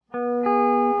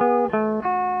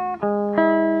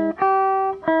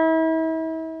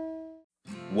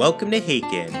Welcome to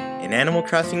Heiken, an Animal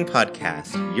Crossing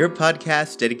podcast, your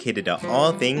podcast dedicated to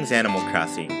all things Animal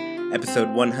Crossing. Episode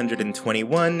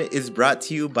 121 is brought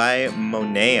to you by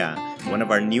Monea, one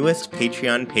of our newest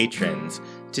Patreon patrons.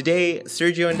 Today,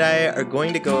 Sergio and I are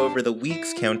going to go over the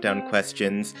week's countdown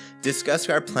questions, discuss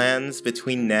our plans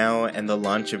between now and the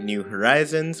launch of New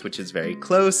Horizons, which is very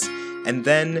close, and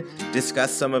then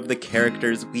discuss some of the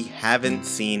characters we haven't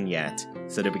seen yet.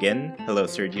 So to begin, hello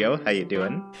Sergio, how you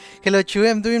doing? Hello Chu,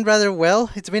 I'm doing rather well.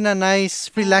 It's been a nice,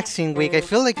 relaxing week. I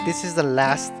feel like this is the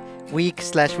last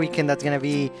week/weekend that's gonna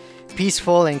be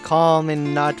peaceful and calm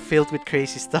and not filled with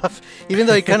crazy stuff. Even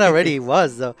though it kind of already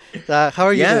was, though. How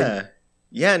are you doing?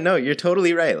 Yeah, no, you're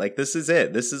totally right. Like, this is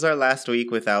it. This is our last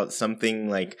week without something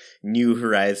like New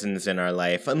Horizons in our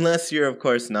life. Unless you're, of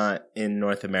course, not in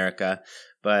North America.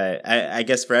 But I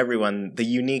guess for everyone, the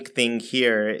unique thing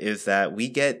here is that we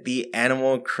get the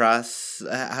Animal Cross...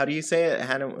 how do you say it?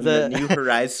 The New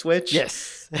Horizon Switch?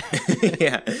 Yes.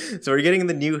 Yeah. So we're getting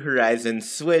the New Horizon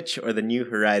Switch, or the New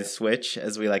Horizon Switch,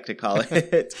 as we like to call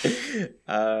it.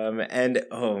 And,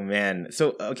 oh man.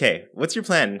 So, okay, what's your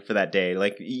plan for that day?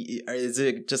 Like, is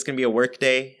it just going to be a work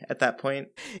day at that point?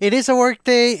 It is a work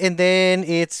day, and then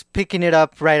it's picking it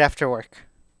up right after work.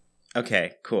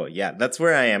 Okay, cool. Yeah, that's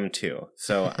where I am too.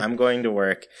 So I'm going to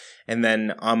work, and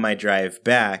then on my drive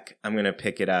back, I'm going to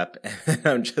pick it up, and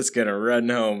I'm just going to run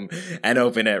home and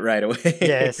open it right away.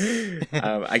 Yes.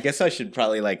 I guess I should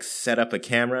probably like set up a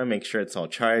camera, make sure it's all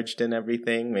charged and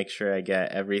everything, make sure I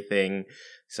get everything.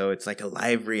 So it's like a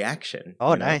live reaction.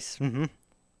 Oh, nice. Mm-hmm.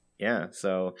 Yeah,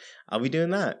 so I'll be doing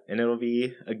that, and it'll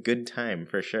be a good time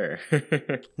for sure.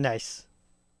 Nice.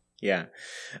 Yeah.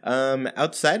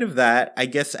 Outside of that, I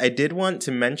guess I did want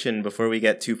to mention before we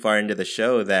get too far into the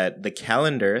show that the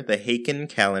calendar, the Heiken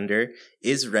calendar,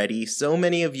 is ready. So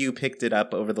many of you picked it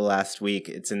up over the last week.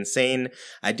 It's insane.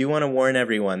 I do want to warn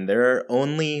everyone, there are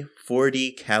only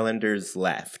 40 calendars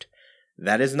left.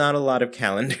 That is not a lot of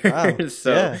calendars. Wow.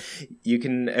 So yeah. You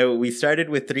can, we started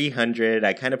with 300.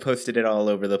 I kind of posted it all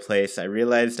over the place. I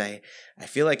realized I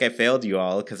feel like I failed you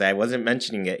all because I wasn't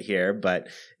mentioning it here, but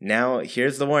now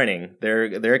here's the warning.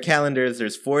 There are calendars.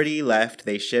 There's 40 left.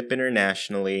 They ship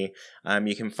internationally.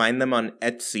 You can find them on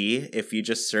Etsy. If you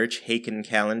just search Heiken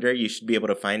calendar, you should be able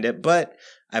to find it, but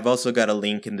I've also got a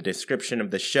link in the description of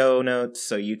the show notes,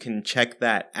 so you can check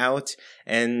that out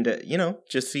and,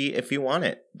 just see if you want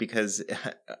it, because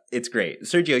it's great.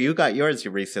 Sergio, you got yours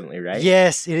recently, right?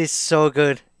 Yes, it is so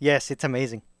good. Yes, it's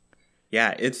amazing.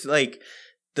 Yeah, it's like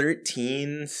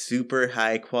 13 super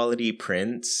high quality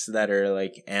prints that are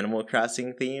like Animal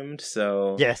Crossing themed,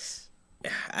 so... Yes.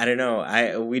 I don't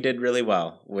know. We did really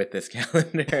well with this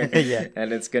calendar. Yeah.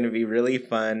 And it's going to be really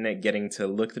fun getting to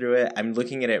look through it. I'm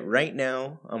looking at it right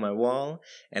now on my wall,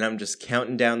 and I'm just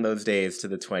counting down those days to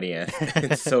the 20th.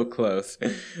 It's so close.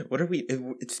 What are we?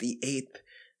 It's the 8th.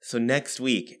 So next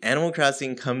week, Animal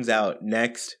Crossing comes out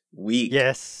next week.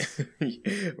 Yes.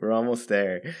 We're almost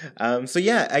there. So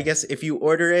yeah, I guess if you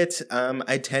order it,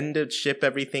 I tend to ship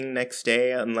everything next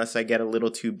day unless I get a little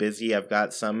too busy. I've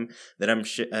got some that I'm,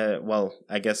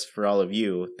 I guess for all of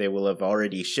you, they will have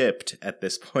already shipped at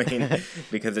this point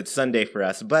because it's Sunday for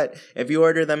us. But if you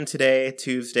order them today,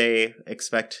 Tuesday,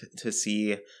 expect to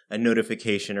see a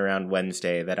notification around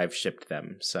Wednesday that I've shipped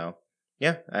them. So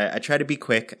yeah, I try to be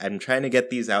quick. I'm trying to get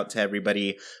these out to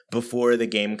everybody before the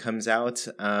game comes out.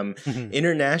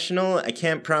 International, I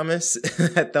can't promise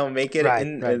that they'll make it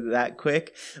that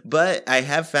quick, but I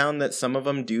have found that some of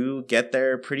them do get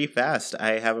there pretty fast.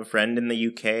 I have a friend in the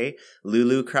UK,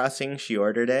 Lulu Crossing, she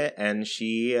ordered it, and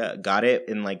she got it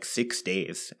in like 6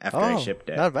 days after I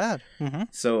shipped it. Not bad. Mm-hmm.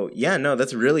 So, yeah, no,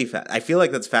 that's really fast. I feel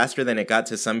like that's faster than it got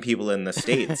to some people in the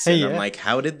States. And I'm like,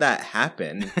 how did that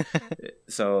happen?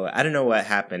 So, I don't know what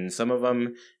happened. Some of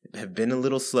them have been a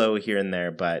little slow here and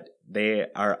there, but they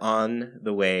are on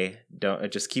the way. Don't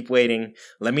just keep waiting.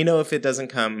 Let me know if it doesn't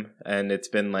come and it's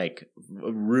been like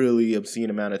a really obscene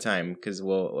amount of time, because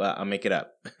I'll make it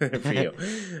up for you.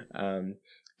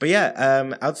 But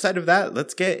yeah, outside of that,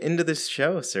 let's get into this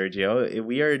show, Sergio.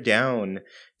 We are down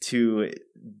to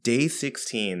day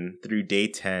 16 through day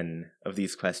 10 of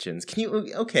these questions.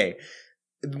 Okay.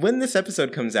 When this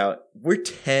episode comes out, we're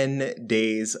 10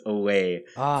 days away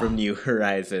from New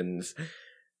Horizons.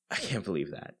 I can't believe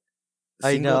that.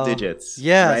 Single digits.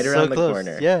 Yeah, right around so the close.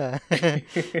 corner. Yeah.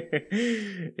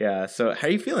 Yeah. So how are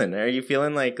you feeling? Are you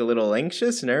feeling like a little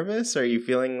anxious, nervous? Are you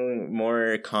feeling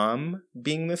more calm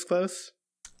being this close?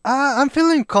 I'm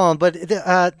feeling calm, but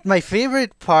my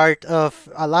favorite part of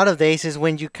a lot of days is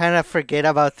when you kind of forget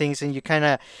about things and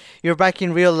you're back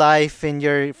in real life and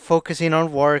you're focusing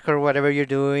on work or whatever you're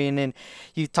doing, and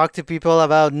you talk to people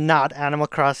about not Animal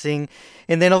Crossing,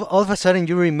 and then all of a sudden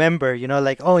you remember,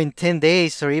 like, oh, in 10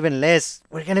 days or even less,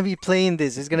 we're gonna be playing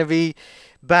this. It's gonna be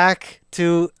back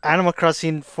to Animal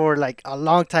Crossing for like a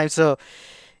long time. So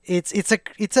it's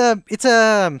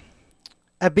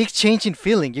a big change in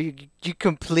feeling. You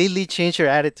completely change your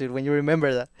attitude when you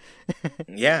remember that.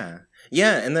 Yeah.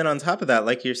 Yeah, and then on top of that,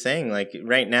 like you're saying, like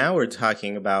right now we're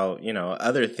talking about,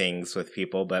 other things with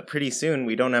people, but pretty soon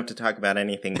we don't have to talk about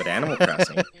anything but Animal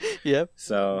Crossing. Yep.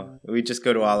 So we just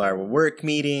go to all our work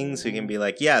meetings. We can be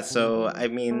like, yeah, so I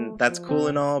mean, that's cool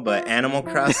and all, but Animal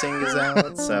Crossing is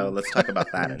out, so let's talk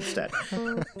about that instead.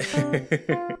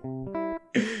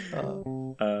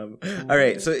 All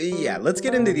right, so yeah, let's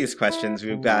get into these questions.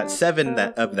 We've got 7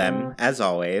 of them, as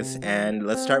always, and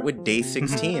let's start with day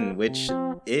 16, which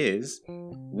is,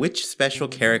 which special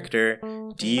character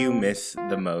do you miss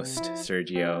the most,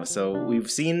 Sergio? So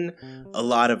we've seen a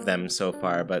lot of them so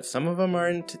far, but some of them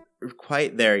aren't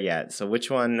quite there yet. So which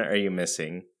one are you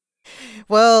missing?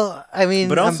 Well, I mean,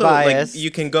 but also, I'm biased. you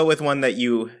can go with one that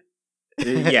you...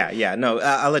 no,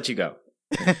 I'll let you go.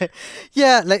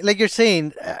 Yeah, like you're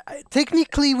saying,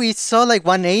 technically we saw like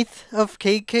 1/8 of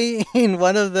KK in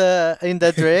in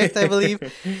the direct, I believe.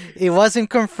 It wasn't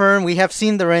confirmed. We have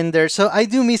seen the render, so I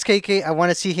do miss KK. I want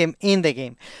to see him in the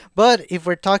game. But if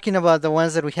we're talking about the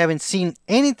ones that we haven't seen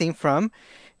anything from,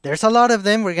 there's a lot of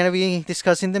them. We're gonna be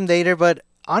discussing them later. But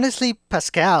honestly,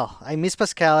 Pascal, I miss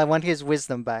Pascal. I want his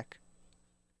wisdom back.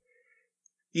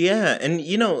 Yeah, and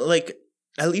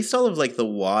at least all of the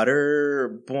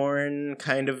waterborne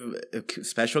kind of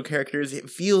special characters, it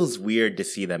feels weird to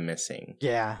see them missing.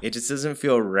 Yeah. It just doesn't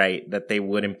feel right that they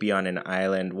wouldn't be on an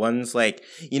island. One's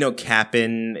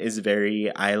Cap'n is very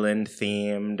island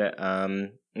themed.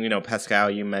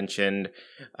 Pascal, you mentioned.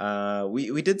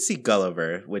 We did see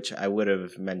Gulliver, which I would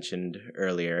have mentioned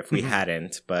earlier if we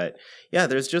hadn't. But yeah,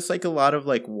 there's just a lot of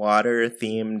water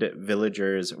themed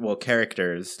villagers,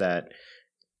 characters that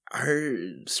are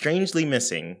strangely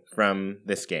missing from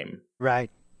this game.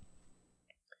 Right.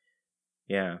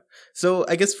 Yeah. So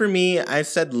I guess for me, I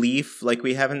said Leaf.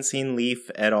 We haven't seen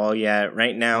Leaf at all yet.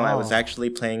 Right now, I was actually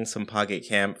playing some Pocket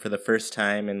Camp for the first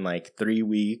time in 3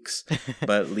 weeks.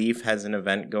 But Leaf has an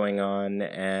event going on,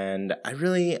 and I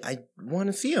want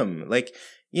to see him. I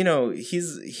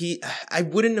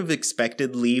wouldn't have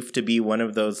expected Leaf to be one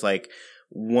of those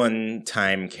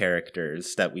one-time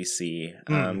characters that we see,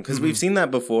 because we've seen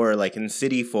that before, in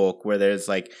City Folk, where there's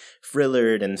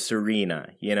Frillard and Serena,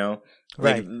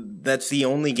 Right. That's the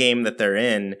only game that they're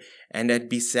in, and I'd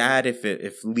be sad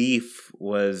if Leaf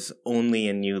was only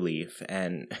a New Leaf.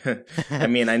 And I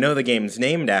mean, I know the game's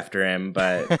named after him,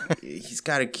 but he's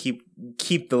got to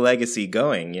keep the legacy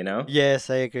going, Yes,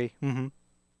 I agree.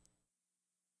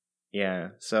 Yeah,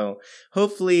 so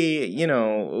hopefully,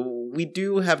 we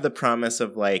do have the promise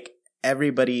of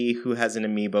everybody who has an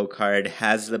amiibo card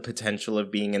has the potential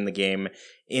of being in the game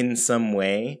in some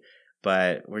way,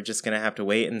 but we're just going to have to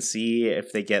wait and see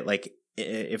if they get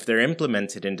if they're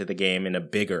implemented into the game in a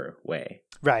bigger way.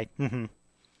 Right.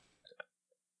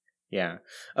 Yeah.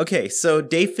 Okay, so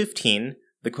day 15.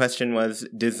 The question was,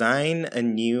 design a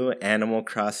new Animal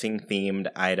Crossing themed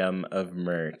item of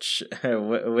merch.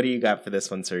 What do you got for this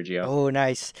one, Sergio? Oh,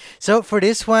 nice. So for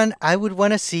this one, I would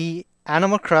want to see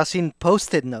Animal Crossing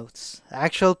post-it notes.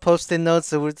 Actual post-it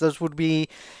notes. Those would be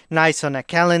nice on a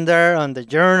calendar, on the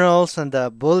journals, on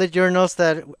the bullet journals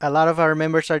that a lot of our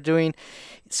members are doing.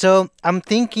 So I'm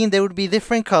thinking there would be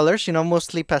different colors,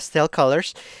 mostly pastel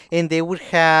colors, and they would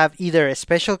have either a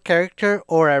special character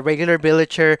or a regular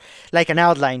villager, like an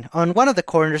outline on one of the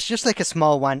corners, just like a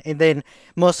small one, and then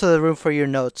most of the room for your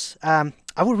notes. I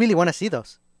would really want to see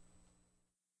those.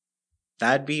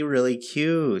 That'd be really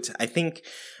cute. I think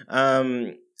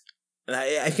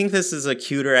I think this is a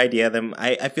cuter idea than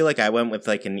I feel like I went with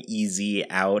an easy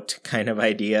out kind of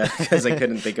idea because I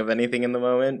couldn't think of anything in the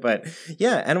moment. But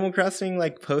yeah, Animal Crossing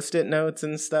post-it notes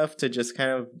and stuff to just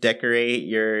kind of decorate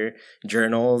your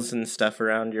journals and stuff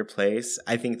around your place.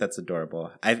 I think that's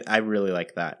adorable. I really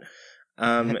like that.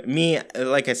 Me,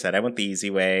 like I said, I went the easy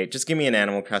way. Just give me an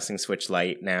Animal Crossing Switch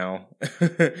Lite now.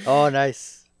 Oh,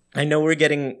 nice. I know we're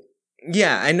getting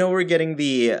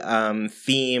the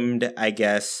themed, I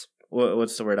guess.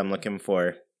 What's the word I'm looking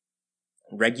for?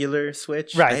 Regular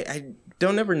Switch? Right. I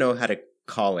don't ever know how to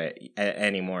call it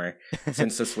anymore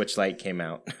since the Switch Lite came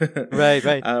out. Right.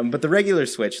 But the regular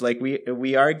Switch,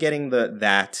 we are getting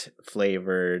that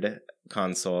flavored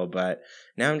console, but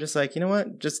now I'm just like, you know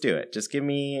what? Just do it. Just give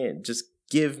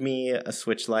me a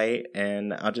Switch Lite,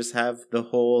 and I'll just have the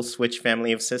whole Switch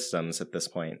family of systems at this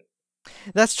point.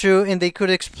 That's true, and they could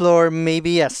explore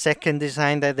maybe a second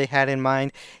design that they had in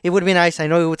mind. It would be nice. I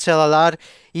know it would sell a lot,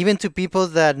 even to people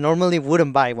that normally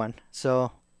wouldn't buy one.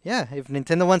 So, yeah, if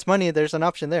Nintendo wants money, there's an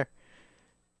option there.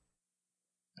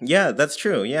 Yeah, that's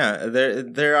true. Yeah,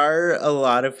 there are a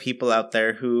lot of people out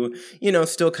there who,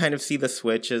 still kind of see the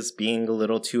Switch as being a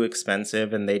little too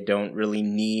expensive, and they don't really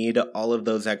need all of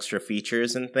those extra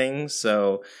features and things.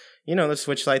 So, the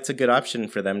Switch Lite's a good option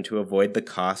for them to avoid the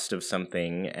cost of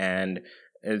something and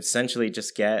essentially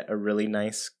just get a really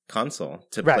nice console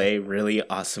to Right. play really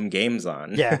awesome games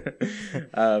on. Yeah.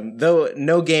 Though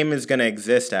no game is going to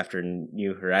exist after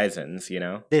New Horizons,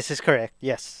 This is correct.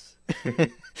 Yes.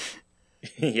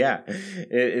 Yeah,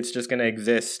 it's just going to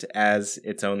exist as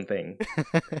its own thing.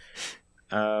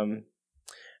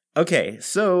 Okay,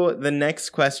 so the next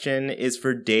question is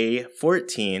for day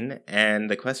 14, and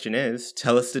the question is,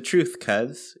 tell us the truth,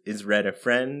 cuz. Is Red a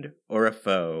friend or a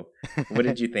foe? What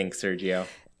did you think, Sergio?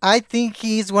 I think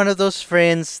he's one of those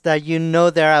friends that you know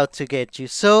they're out to get you.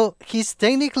 So he's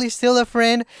technically still a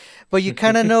friend, but you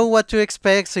kind of know what to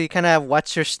expect. So you kind of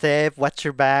watch your step, watch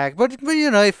your back. But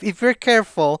if you're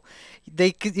careful,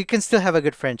 you can still have a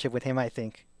good friendship with him, I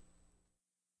think.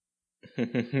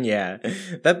 Yeah,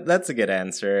 that's a good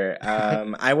answer.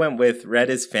 I went with Red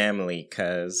is family,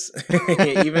 cuz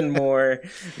even more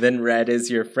than Red is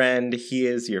your friend, he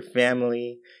is your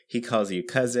family. He calls you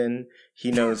cousin. He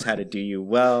knows how to do you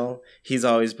well. He's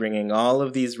always bringing all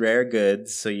of these rare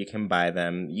goods so you can buy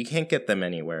them. You can't get them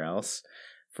anywhere else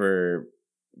for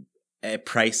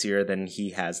pricier than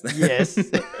he has them. Yes.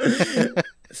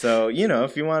 So,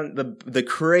 if you want the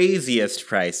craziest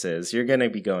prices, you're going to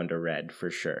be going to Red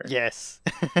for sure. Yes.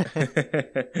 But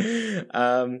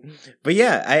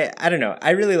yeah, I don't know.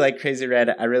 I really like Crazy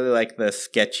Red. I really like the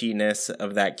sketchiness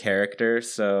of that character,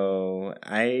 so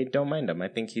I don't mind him. I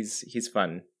think he's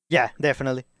fun. Yeah,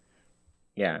 definitely.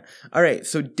 Yeah. All right,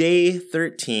 so day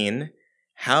 13.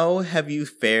 How have you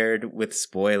fared with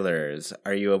spoilers?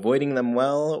 Are you avoiding them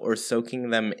well or soaking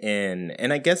them in?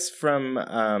 And I guess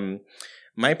from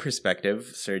my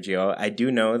perspective, Sergio, I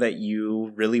do know that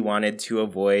you really wanted to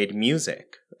avoid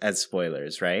music as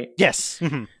spoilers, right? Yes.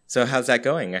 Mm-hmm. So how's that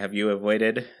going? Have you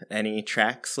avoided any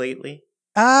tracks lately?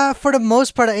 For the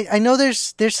most part, I know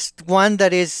there's one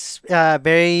that is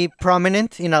very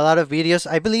prominent in a lot of videos.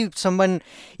 I believe someone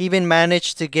even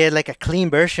managed to get like a clean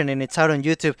version, and it's out on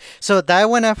YouTube. So that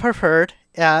one I've heard.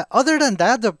 Other than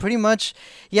that, though, pretty much,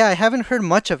 yeah, I haven't heard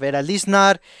much of it. At least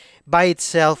not by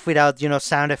itself without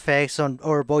sound effects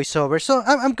or voiceover. So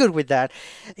I'm good with that.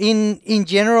 In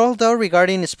general, though,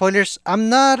 regarding spoilers, I'm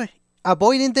not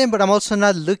avoiding them, but I'm also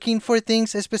not looking for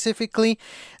things specifically.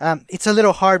 It's a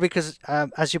little hard because,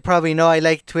 as you probably know, I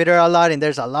like Twitter a lot, and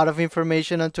there's a lot of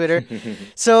information on Twitter.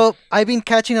 So I've been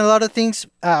catching a lot of things.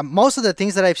 Most of the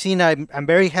things that I've seen, I'm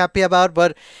very happy about,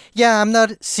 but yeah, I'm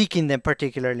not seeking them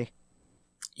particularly.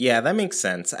 Yeah, that makes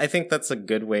sense. I think that's a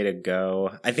good way to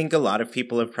go. I think a lot of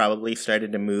people have probably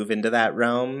started to move into that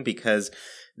realm because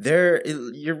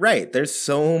you're right. There's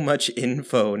so much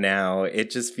info now.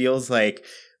 It just feels like,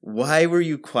 why were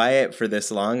you quiet for this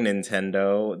long,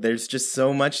 Nintendo? There's just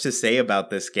so much to say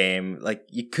about this game. Like,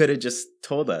 you could have just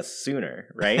told us sooner,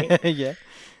 right? Yeah.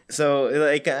 So,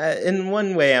 like, in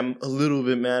one way, I'm a little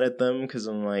bit mad at them because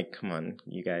I'm like, come on,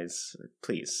 you guys,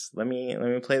 please, let me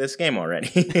play this game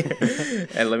already,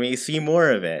 and let me see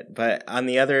more of it. But on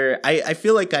the other, I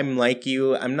feel like I'm like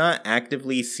you. I'm not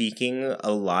actively seeking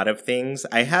a lot of things.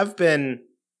 I have been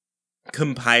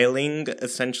compiling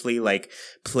essentially like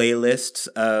playlists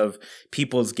of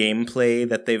people's gameplay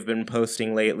that they've been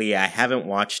posting lately. I haven't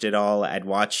watched it all. I'd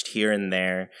watched here and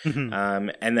there.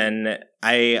 And then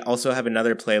I also have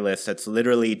another playlist that's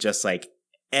literally just like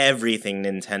everything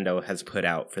Nintendo has put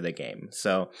out for the game.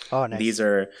 So nice. These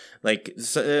are like,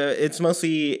 it's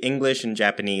mostly English and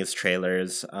Japanese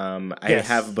trailers. I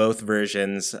have both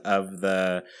versions of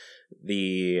the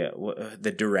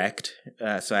direct,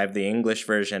 so I have the English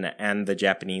version and the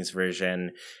Japanese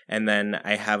version, and then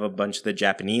I have a bunch of the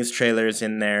Japanese trailers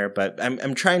in there, but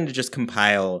I'm trying to just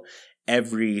compile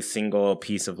every single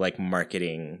piece of like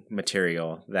marketing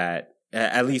material that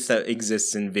at least that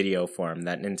exists in video form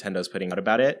that Nintendo's putting out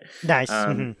about it. Nice.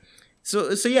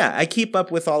 So yeah, I keep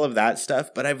up with all of that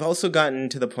stuff, but I've also gotten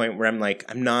to the point where I'm like,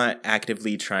 I'm not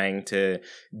actively trying to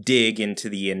dig into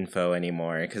the info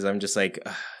anymore because I'm just like,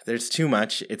 there's too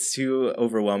much. It's too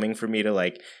overwhelming for me to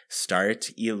like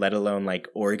start, let alone like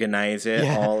organize it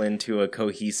all into a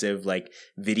cohesive like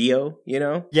video,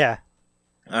 Yeah.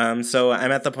 So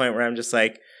I'm at the point where I'm just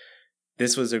like,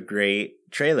 this was a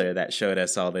great trailer that showed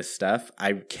us all this stuff.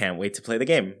 I can't wait to play the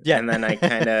game. Yeah. And then I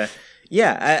kind of,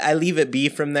 I leave it be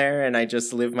from there, and I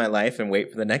just live my life and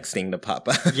wait for the next thing to pop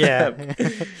up. Yeah.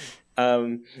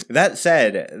 That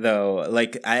said, though,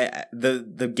 like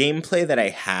the gameplay that I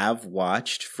have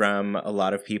watched from a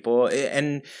lot of people,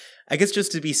 and I guess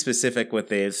just to be specific with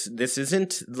this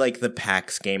isn't like the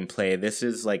PAX gameplay. This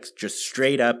is like just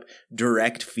straight up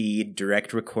direct feed,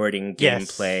 direct recording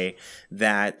gameplay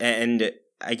and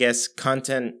I guess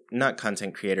not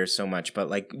content creators so much, but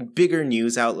like bigger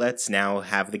news outlets now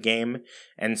have the game.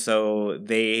 And so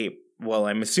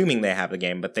I'm assuming they have the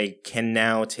game, but they can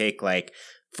now take like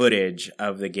footage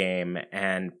of the game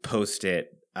and post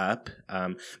it up.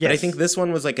 But I think this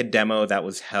one was like a demo that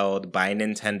was held by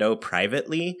Nintendo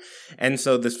privately. And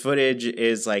so this footage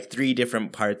is like 3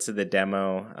 different parts of the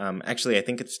demo. Actually, I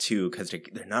think it's 2 because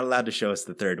they're not allowed to show us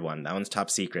the third one. That one's top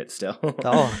secret still.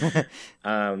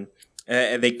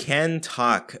 They can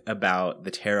talk about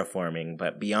the terraforming,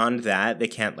 but beyond that, they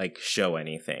can't like show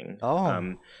anything.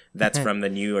 That's from the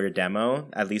newer demo.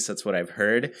 At least that's what I've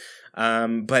heard.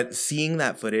 But seeing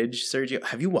that footage, Sergio,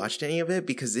 have you watched any of it?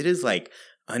 Because it is like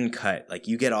uncut. Like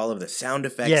you get all of the sound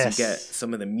effects, you get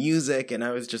some of the music, and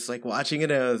I was just like watching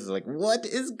it and I was like, what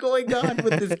is going on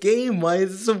with this game? Why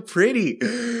is it so pretty?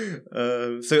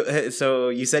 So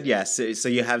you said yes. So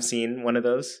you have seen one of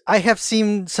those? I have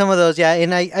seen some of those, yeah,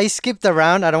 and I skipped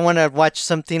around. I don't want to watch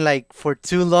something like for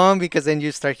too long because then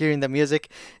you start hearing the music.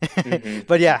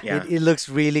 But it looks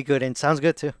really good and sounds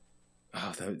good too.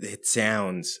 Oh, it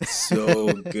sounds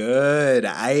so good.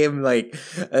 I am like,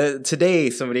 today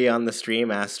somebody on the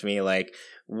stream asked me like,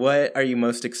 what are you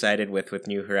most excited with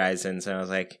New Horizons? And I was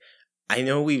like, I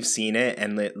know we've seen it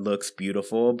and it looks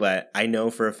beautiful, but I know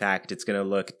for a fact it's going to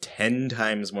look 10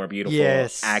 times more beautiful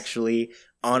actually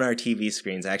on our TV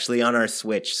screens, actually on our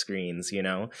Switch screens, you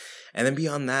know? And then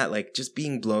beyond that, like just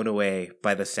being blown away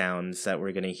by the sounds that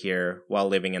we're going to hear while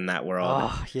living in that world.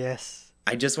 Oh, yes.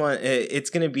 I just want,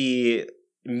 it's going to be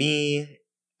me,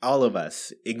 all of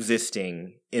us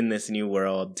existing in this new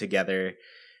world together.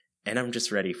 And I'm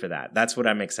just ready for that. That's what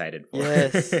I'm excited for.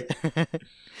 Yes.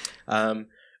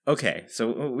 Okay,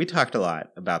 so we talked a lot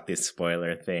about this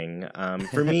spoiler thing.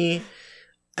 For me,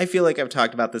 I feel like I've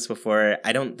talked about this before.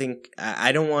 I don't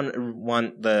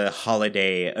want the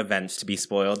holiday events to be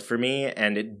spoiled for me,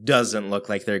 and it doesn't look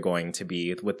like they're going to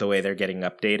be with the way they're getting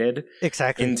updated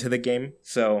into the game.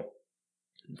 So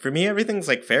for me, everything's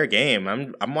like fair game.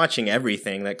 I'm watching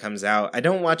everything that comes out. I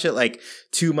don't watch it like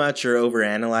too much or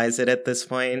overanalyze it at this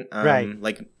point. Right.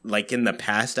 Like in the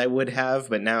past I would have,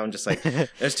 but now I'm just like,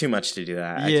 there's too much to do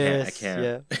that. I can't.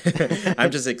 Yeah. I'm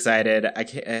just excited. I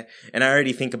can't, and I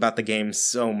already think about the game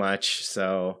so much.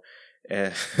 So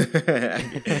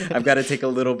I've got to take a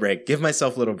little break. Give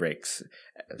myself little breaks.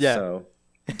 Yeah. So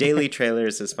daily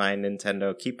trailers is fine.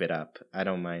 Nintendo, keep it up. I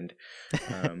don't mind.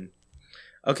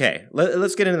 Okay,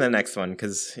 let's get into the next one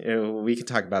because we could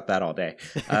talk about that all day.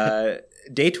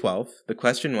 Day 12, the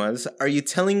question was, are you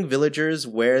telling villagers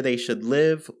where they should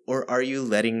live or are you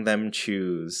letting them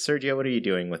choose? Sergio, what are you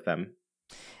doing with them?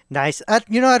 Nice. At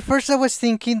first I was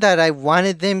thinking that I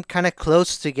wanted them kind of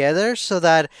close together so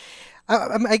that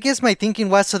I guess my thinking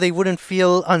was so they wouldn't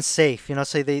feel unsafe,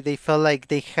 so they felt like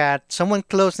they had someone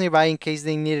close nearby in case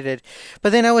they needed it.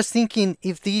 But then I was thinking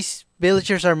if these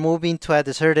villagers are moving to a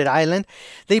deserted island,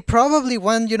 they probably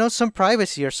want, some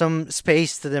privacy or some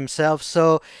space to themselves.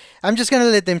 So I'm just going to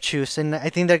let them choose. And I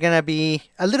think they're going to be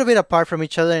a little bit apart from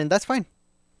each other, and that's fine.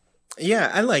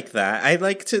 Yeah, I like that. I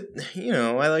like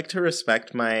to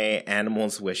respect my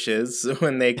animals' wishes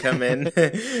when they come in.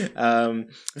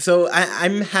 So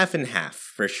I'm half and half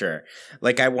for sure.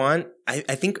 Like I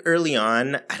think early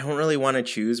on, I don't really want to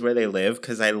choose where they live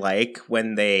because I like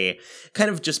when they kind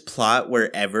of just plot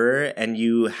wherever and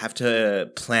you have to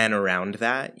plan around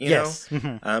that, you know?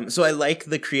 Mm-hmm. So I like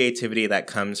the creativity that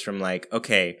comes from like,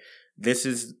 okay, this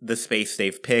is the space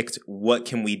they've picked. What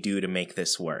can we do to make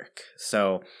this work?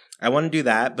 So I want to do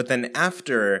that, but then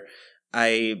after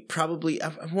I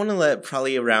want to let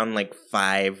probably around like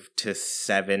 5 to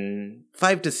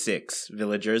 6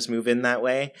 villagers move in that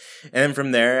way. And then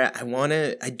from there,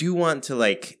 I do want to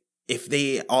like, if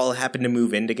they all happen to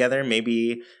move in together,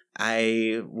 maybe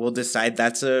I will decide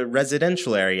that's a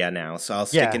residential area now. So I'll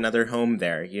stick another home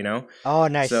there, Oh,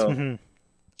 nice. So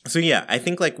yeah, I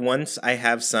think like once I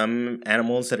have some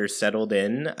animals that are settled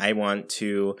in, I want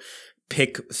to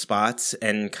pick spots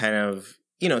and kind of,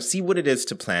 see what it is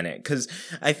to plan it. Because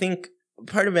I think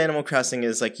part of Animal Crossing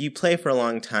is like you play for a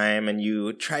long time and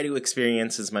you try to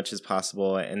experience as much as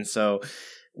possible. And so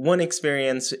one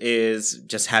experience is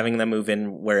just having them move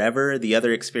in wherever. The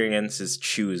other experience is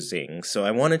choosing. So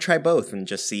I want to try both and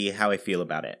just see how I feel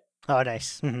about it. Oh,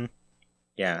 nice. Mm-hmm.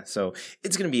 Yeah, so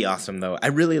it's going to be awesome, though. I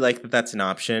really like that that's an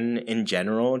option in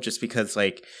general, just because,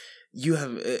 like, you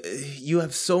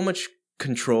have so much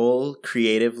control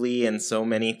creatively and so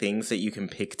many things that you can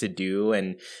pick to do,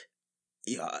 and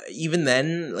even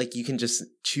then, like, you can just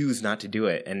choose not to do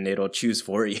it and it'll choose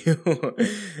for you.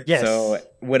 Yes. So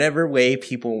whatever way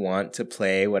people want to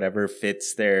play, whatever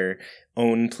fits their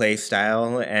own play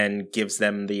style and gives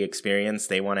them the experience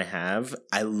they want to have,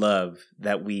 I love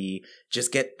that we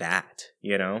just get that,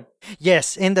 you know?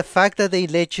 Yes, and the fact that they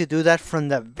let you do that from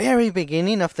the very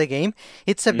beginning of the game,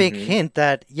 it's a big hint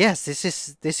that yes,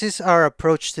 this is our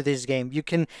approach to this game. You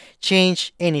can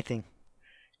change anything.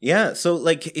 Yeah, so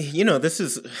like, you know, this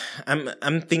is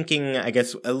I'm thinking, I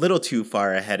guess, a little too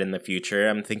far ahead in the future.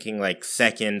 I'm thinking like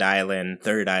second island,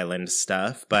 third island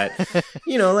stuff, but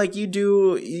you know, like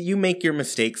you make your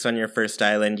mistakes on your first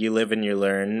island, you live and you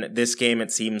learn. This game,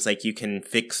 it seems like you can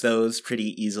fix those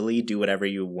pretty easily, do whatever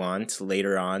you want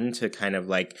later on to kind of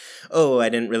like, oh, I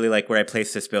didn't really like where I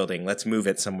placed this building. Let's move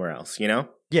it somewhere else, you know?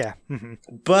 Yeah. Mm-hmm.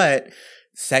 But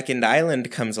second island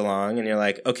comes along and you're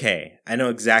like, okay, I know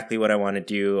exactly what I want to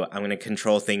do. I'm going to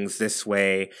control things this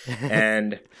way.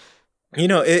 And, you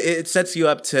know, it sets you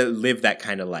up to live that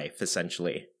kind of life,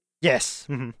 essentially. Yes.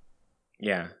 Mm-hmm.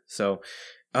 Yeah. So,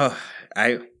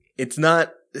 it's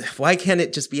not, why can't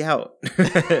it just be out?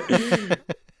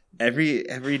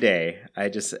 Every day, I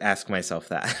just ask myself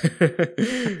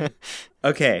that.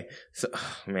 Okay. So,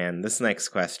 oh, man, this next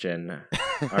question.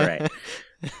 All right.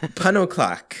 Pun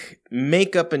o'clock.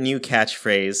 Make up a new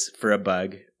catchphrase for a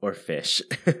bug or fish.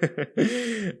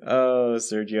 Oh,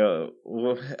 Sergio.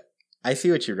 I see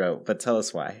what you wrote, but tell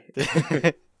us why.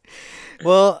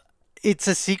 Well, it's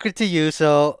a secret to you,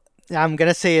 so I'm going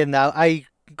to say it now. I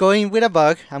going with a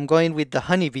bug. I'm going with the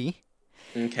honeybee.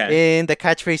 Okay. And the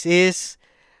catchphrase is,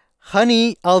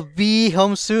 honey, I'll be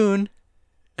home soon.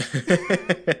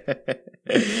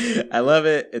 I love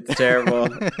it. It's terrible.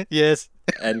 Yes.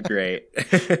 And great.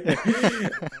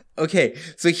 Okay,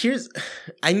 so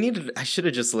I should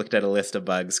have just looked at a list of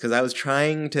bugs because I was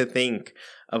trying to think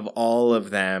of all of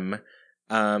them,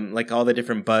 like all the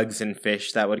different bugs and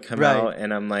fish that would come out,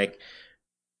 and I'm like,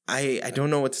 I don't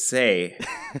know what to say.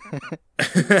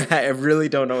 I really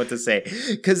don't know what to say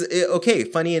because okay,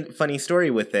 funny story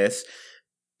with this.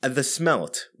 The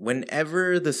smelt.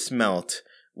 Whenever the smelt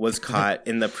was caught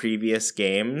in the previous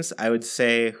games, I would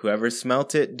say whoever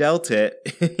smelt it dealt it,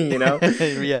 you know?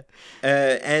 Yeah.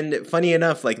 And funny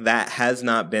enough, like that has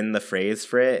not been the phrase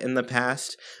for it in the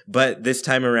past, but this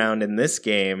time around in this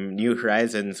game, New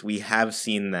Horizons, we have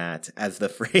seen that as the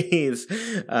phrase,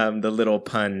 the little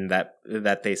pun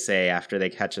that they say after they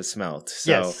catch a smelt.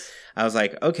 So yes. I was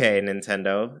like, okay,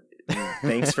 Nintendo,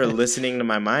 thanks for listening to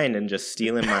my mind and just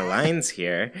stealing my lines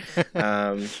here.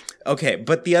 Okay,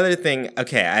 but the other thing,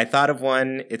 okay, I thought of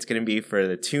one. It's going to be for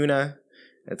the tuna.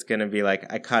 It's going to be like,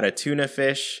 I caught a tuna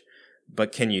fish,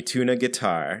 but can you tune a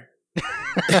guitar?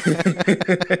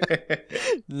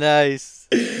 Nice.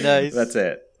 That's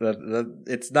it.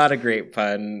 It's not a great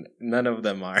pun. None of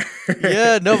them are.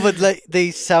 Yeah, no, but like they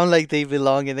sound like they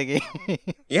belong in the game.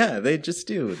 Yeah, they just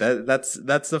do. That's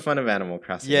the fun of Animal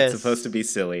Crossing. Yes. It's supposed to be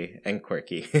silly and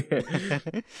quirky.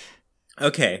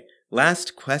 Okay,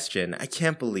 last question. I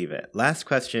can't believe it. Last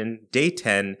question, day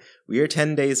 10. We are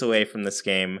 10 days away from this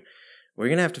game. We're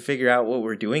going to have to figure out what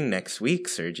we're doing next week,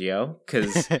 Sergio,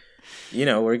 because, you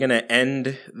know, we're going to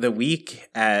end the week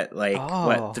at,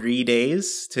 3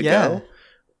 days to go?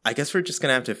 I guess we're just going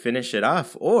to have to finish it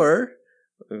off, or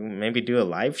maybe do a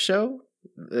live show,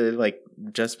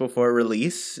 just before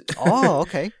release. Oh,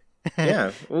 okay.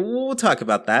 Yeah, we'll talk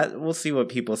about that. We'll see what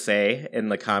people say in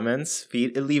the comments.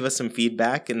 Leave us some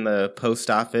feedback in the post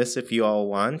office if you all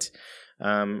want.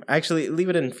 Actually, leave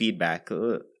it in feedback.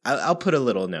 I'll put a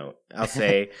little note. I'll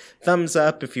say thumbs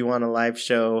up if you want a live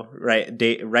show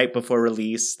right before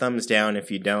release. Thumbs down if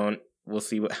you don't. We'll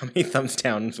see how many thumbs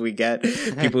downs we get.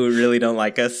 People who really don't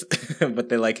like us, but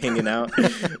they like hanging out.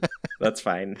 That's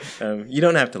fine. You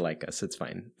don't have to like us. It's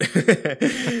fine.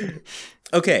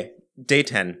 Okay, day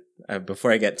 10.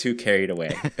 Before I get too carried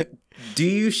away. Do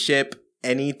you ship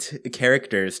any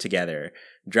characters together?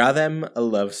 Draw them a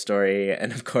love story,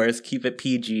 and of course, keep it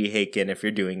PG, Haken, if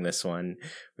you're doing this one.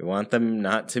 We want them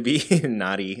not to be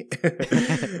naughty.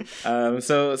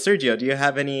 So, Sergio, do you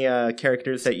have any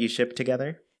characters that you ship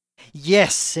together?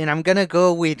 Yes, and I'm gonna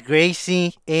go with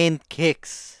Gracie and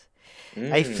Kix.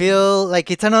 I feel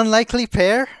like it's an unlikely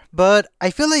pair, but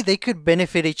I feel like they could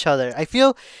benefit each other. I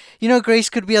feel, Grace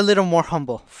could be a little more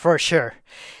humble, for sure.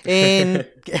 And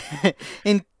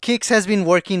and Kix has been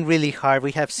working really hard.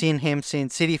 We have seen him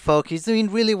since City Folk. He's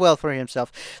doing really well for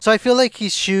himself. So I feel like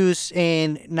his shoes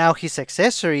and now his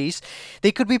accessories,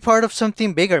 they could be part of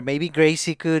something bigger. Maybe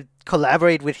Gracie could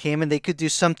collaborate with him and they could do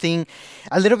something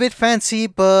a little bit fancy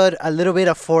but a little bit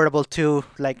affordable too,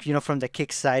 like, from the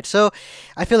Kick side. So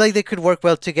I feel like they could work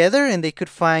well together and they could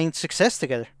find success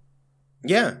together.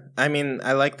 Yeah, I mean,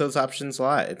 I like those options a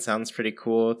lot. It sounds pretty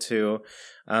cool to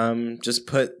just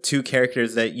put two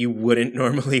characters that you wouldn't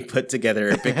normally put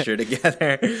together or picture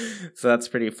together. So that's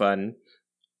pretty fun.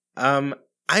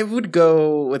 I would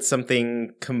go with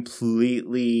something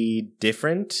completely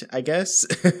different, I guess.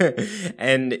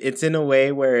 And it's in a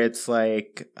way where it's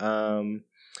like,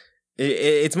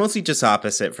 it's mostly just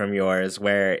opposite from yours,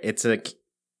 where it's a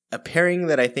pairing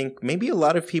that I think maybe a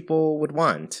lot of people would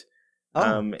want.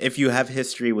 If you have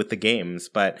history with the games,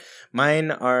 but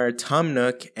mine are Tom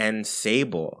Nook and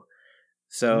Sable.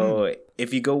 So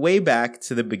if you go way back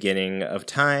to the beginning of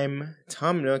time,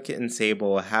 Tom Nook and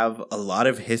Sable have a lot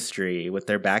of history with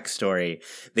their backstory.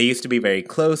 They used to be very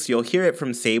close. You'll hear it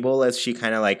from Sable as she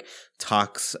kind of like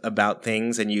talks about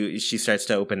things and she starts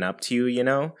to open up to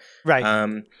you,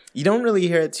 Right. You don't really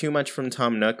hear it too much from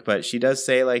Tom Nook, but she does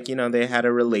say like, they had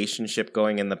a relationship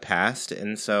going in the past.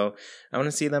 And so I want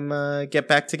to see them get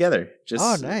back together.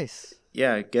 Oh, nice.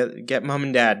 Yeah, get mom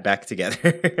and dad back together.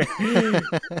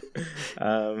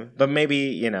 But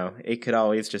maybe, it could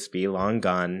always just be long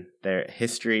gone. Their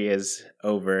history is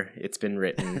over. It's been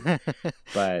written.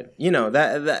 But,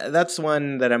 that's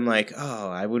one that I'm like, oh,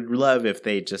 I would love if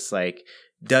they just like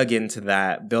dug into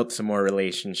that, built some more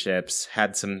relationships,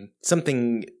 had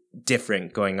something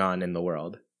different going on in the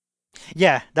world.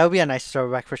 Yeah, that would be a nice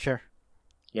throwback for sure.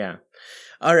 Yeah.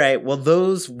 All right. Well,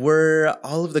 those were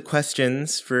all of the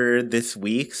questions for this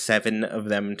week, 7 of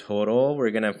them total.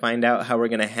 We're going to find out how we're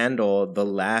going to handle the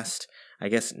last, I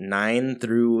guess, 9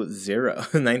 through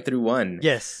 1.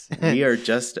 Yes. We are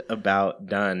just about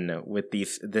done with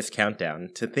this countdown.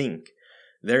 To think,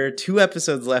 there are 2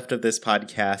 episodes left of this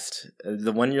podcast.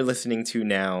 The one you're listening to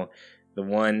now, the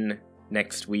one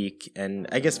next week, and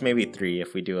I guess maybe 3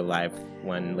 if we do a live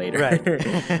one later.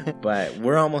 Right. But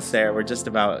we're almost there. We're just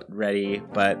about ready.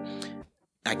 But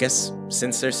I guess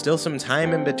since there's still some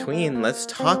time in between, let's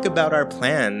talk about our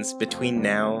plans between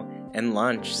now and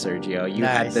launch, Sergio. You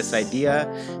had this idea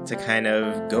to kind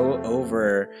of go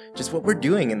over just what we're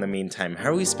doing in the meantime.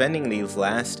 How are we spending these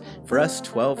last, for us,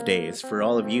 12 days, for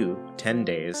all of you, 10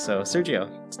 days. So,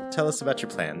 Sergio, tell us about your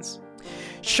plans.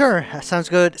 Sure, sounds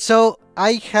good. So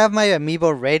I have my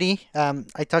amiibo ready.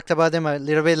 I talked about them a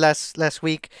little bit last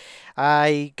week.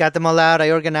 I got them all out.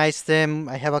 I organized them.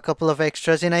 I have a couple of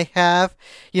extras, and I have,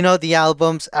 the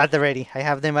albums at the ready. I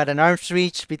have them at an arm's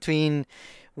reach between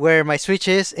where my Switch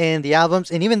is and the albums,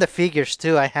 and even the figures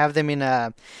too. I have them in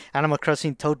a Animal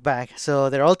Crossing tote bag, so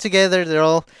they're all together. They're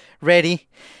all ready.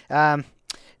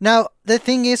 Now the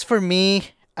thing is, for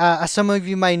me, as some of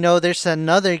you might know, there's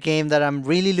another game that I'm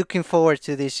really looking forward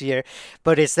to this year,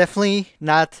 but it's definitely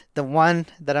not the one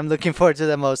that I'm looking forward to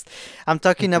the most. I'm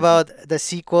talking about the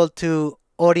sequel to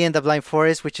Ori and the Blind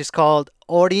Forest, which is called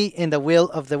Ori and the Will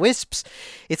of the Wisps.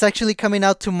 It's actually coming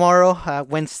out tomorrow,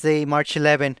 Wednesday, March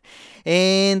 11.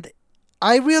 And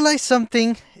I realized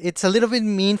something. It's a little bit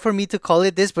mean for me to call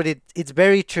it this, but it's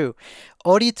very true.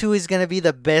 Ori 2 is going to be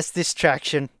the best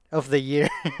distraction of the year.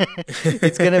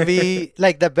 It's going to be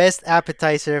like the best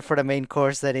appetizer for the main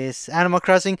course that is Animal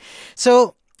Crossing.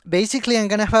 So basically, I'm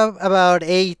going to have about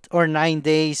 8 or 9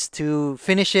 days to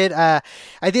finish it. I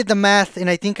did the math and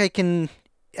I think I can...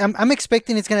 I'm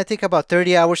expecting it's going to take about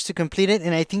 30 hours to complete it,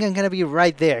 and I think I'm going to be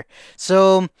right there.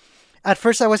 So at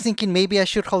first I was thinking maybe I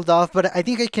should hold off, but I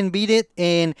think I can beat it,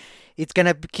 and it's going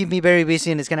to keep me very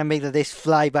busy, and it's going to make the days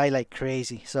fly by like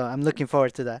crazy. So I'm looking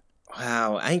forward to that.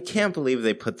 Wow, I can't believe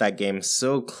they put that game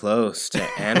so close to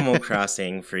Animal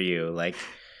Crossing for you. Like,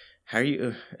 how are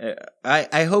you?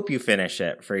 I hope you finish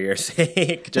it for your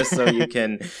sake, just so you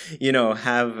can,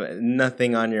 have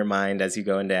nothing on your mind as you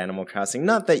go into Animal Crossing.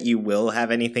 Not that you will have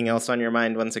anything else on your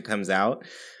mind once it comes out,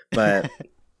 but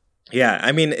yeah,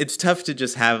 I mean, it's tough to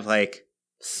just have like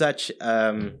such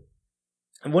one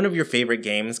of your favorite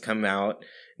games come out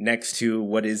next to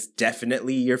what is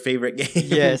definitely your favorite game.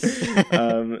 Yes.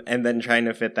 And then trying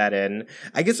to fit that in.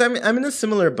 I guess I'm in a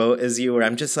similar boat as you, where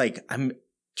I'm just like,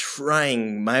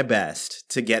 trying my best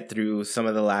to get through some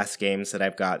of the last games that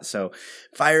I've got. So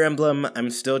Fire Emblem, I'm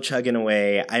still chugging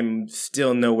away. I'm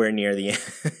still nowhere near the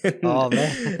end. Oh,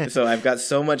 man. So I've got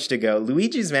so much to go.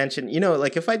 Luigi's Mansion,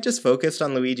 like if I just focused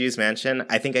on Luigi's Mansion,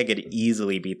 I think I could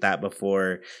easily beat that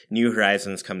before New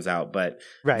Horizons comes out. But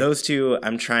those two,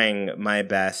 I'm trying my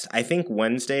best. I think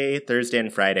Wednesday, Thursday,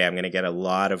 and Friday, I'm going to get a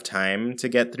lot of time to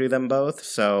get through them both.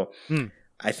 So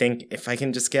I think if I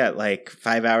can just get like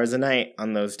 5 hours a night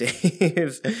on those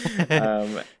days,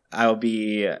 I'll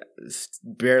be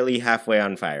barely halfway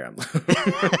on Fire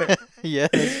Emblem. Yeah,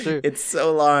 that's true. It's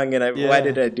so long, and why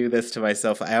did I do this to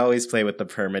myself? I always play with the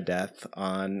permadeath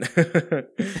on.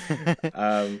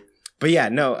 But yeah,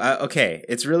 no, okay.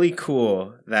 It's really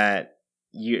cool that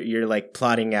you're like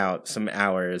plotting out some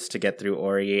hours to get through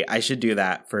Ori. I should do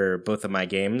that for both of my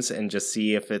games and just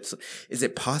see if is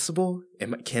it possible?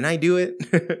 Can I do it?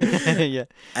 Yeah.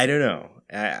 I don't know.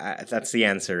 That's the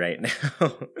answer right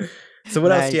now. So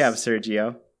what else do you have,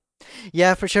 Sergio?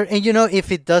 Yeah, for sure. And if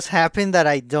it does happen that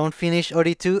I don't finish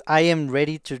Ori 2, I am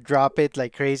ready to drop it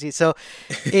like crazy. So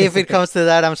if it comes to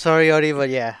that, I'm sorry, Ori, but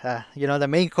yeah, the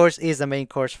main course is the main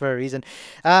course for a reason.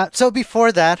 So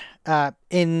before that,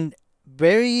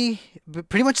 pretty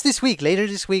much later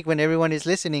this week, when everyone is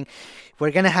listening,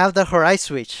 we're gonna have the Horizon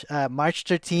Switch, March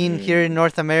 13 here in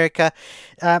North America.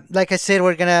 Like I said,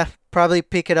 we're gonna probably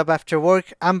pick it up after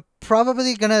work. I'm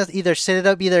probably gonna either set it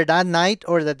up either that night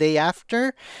or the day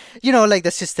after, like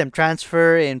the system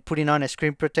transfer and putting on a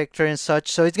screen protector and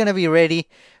such. So it's gonna be ready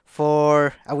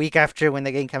for a week after when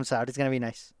the game comes out. It's gonna be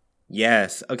nice.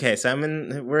 Yes. Okay. So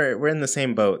we're in the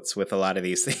same boats with a lot of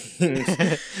these things.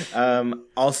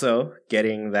 Also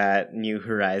getting that new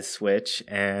Horizon Switch,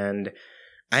 and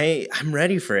I'm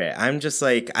ready for it. I'm just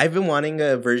like, I've been wanting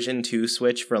a version 2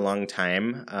 Switch for a long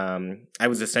time. I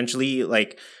was essentially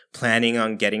like planning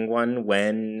on getting one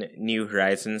when New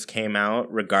Horizons came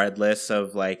out, regardless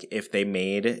of like if they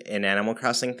made an Animal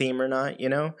Crossing theme or not,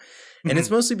 And it's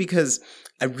mostly because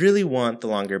I really want the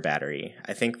longer battery.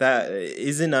 I think that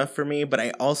is enough for me, but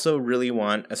I also really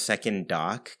want a second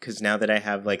dock, because now that I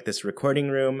have like this recording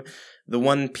room, the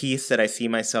one piece that I see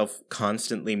myself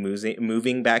constantly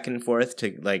moving back and forth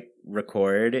to like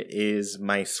record is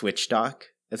my Switch dock,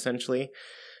 essentially.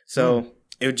 So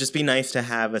it would just be nice to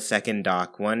have a second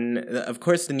dock. One, of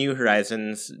course, the New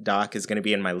Horizons dock is going to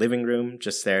be in my living room,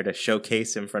 just there to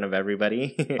showcase in front of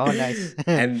everybody. Oh, nice.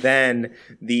 And then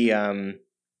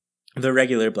the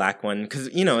regular black one, because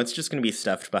it's just going to be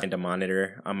stuffed behind a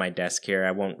monitor on my desk here.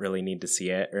 I won't really need to see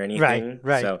it or anything.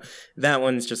 Right. So that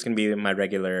one's just going to be my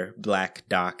regular black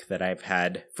dock that I've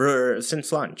had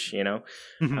since launch.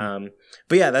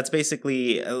 But yeah, that's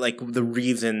basically like the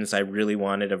reasons I really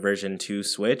wanted a version 2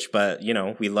 Switch. But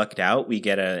we lucked out. We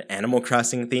get a Animal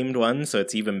Crossing themed one, so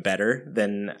it's even better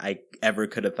than I ever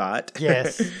could have thought.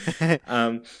 Yes.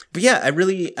 But yeah,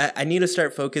 I need to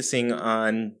start focusing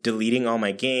on deleting all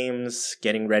my games,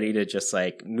 getting ready to just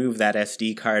like move that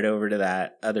SD card over to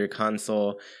that other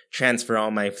console, transfer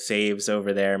all my saves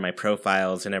over there, my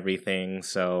profiles and everything.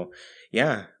 So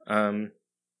yeah,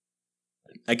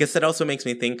 I guess that also makes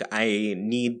me think I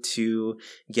need to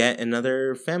get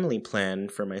another family plan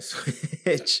for my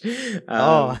Switch.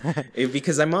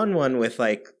 Because I'm on one with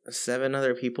like 7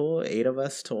 other people, 8 of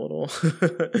us total.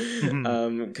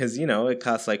 Because, it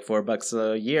costs like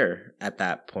 $4 a year at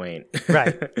that point.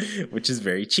 Right. Which is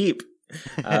very cheap.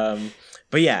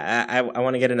 But yeah, I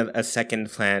want to get a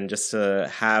second plan just to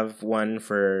have one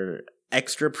for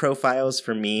extra profiles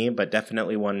for me, but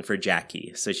definitely one for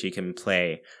Jackie so she can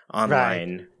play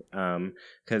online.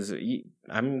 Because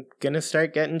I'm going to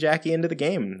start getting Jackie into the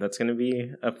game. That's going to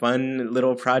be a fun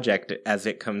little project as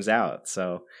it comes out.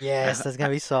 So yes, that's going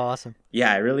to be so awesome.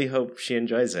 Yeah, I really hope she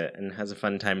enjoys it and has a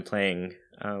fun time playing.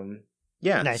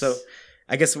 Nice. So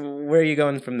I guess where are you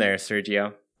going from there,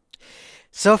 Sergio?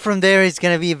 So from there, it's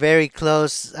going to be very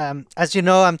close. As you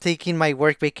know, I'm taking my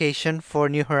work vacation for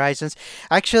New Horizons.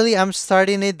 Actually, I'm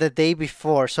starting it the day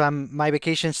before. So my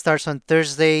vacation starts on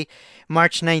Thursday,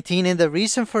 March 19. And the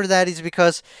reason for that is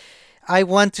because I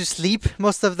want to sleep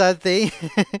most of that day.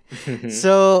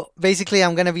 So basically,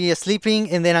 I'm going to be sleeping,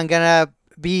 and then I'm going to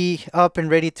be up and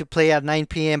ready to play at 9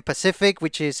 p.m. Pacific,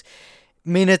 which is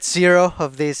minute 0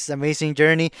 of this amazing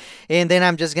journey, and then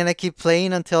I'm just gonna keep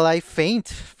playing until I faint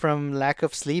from lack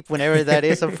of sleep, whenever that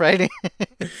is on Friday.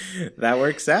 That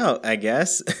works out, I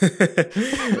guess.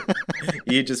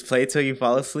 You just play till you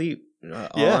fall asleep,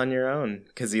 all on your own,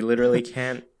 because you literally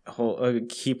can't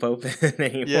keep open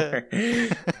anymore.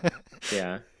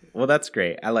 Yeah. Well, that's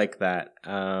great. I like that.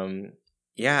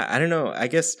 Yeah, I don't know. I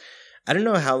guess I don't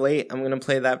know how late I'm going to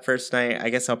play that first night. I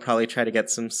guess I'll probably try to get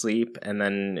some sleep and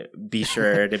then be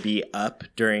sure to be up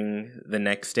during the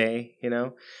next day, you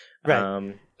know?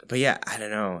 Right. But yeah, I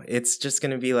don't know. It's just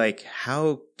going to be like,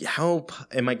 how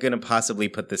am I going to possibly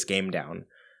put this game down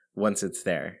once it's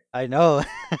there? I know.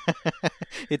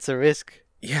 It's a risk.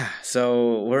 Yeah,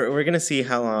 so we're gonna see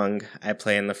how long I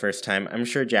play in the first time. I'm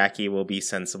sure Jackie will be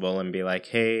sensible and be like,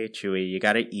 "Hey, Chewy, you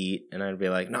gotta eat," and I'd be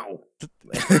like, "No,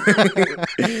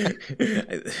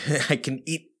 I can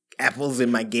eat apples in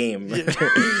my game.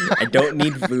 I don't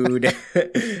need food."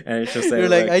 And she'll say, You're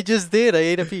like, "I just did. I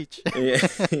ate a peach."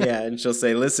 yeah, and she'll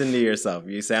say, "Listen to yourself.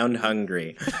 You sound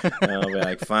hungry." And I'll be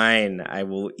like, "Fine, I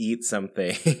will eat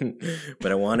something,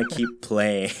 but I want to keep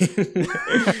playing."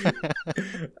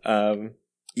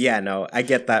 Yeah, no, I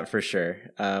get that for sure.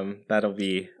 That'll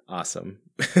be awesome.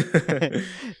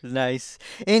 Nice.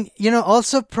 And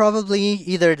also probably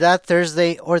either that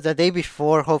Thursday or the day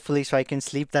before, hopefully, so I can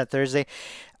sleep that Thursday.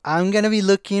 I'm gonna be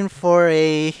looking for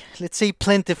a, let's say,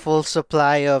 plentiful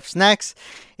supply of snacks.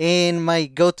 And my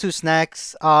go-to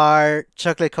snacks are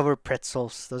chocolate covered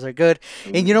pretzels. Those are good.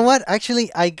 And you know what?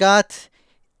 Actually, I got.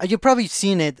 You've probably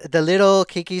seen it, the little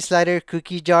KK Slider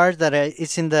cookie jar that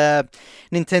is in the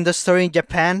Nintendo store in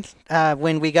Japan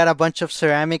when we got a bunch of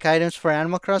ceramic items for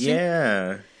Animal Crossing.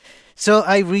 Yeah. So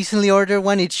I recently ordered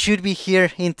one. It should be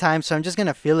here in time, so I'm just going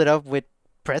to fill it up with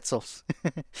pretzels.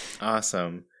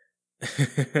 Awesome.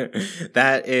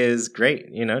 That is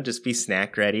great. Just be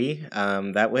snack ready.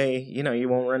 That way, you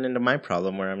won't run into my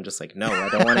problem where I'm just like, no, I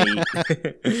don't want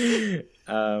to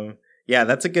eat. Yeah,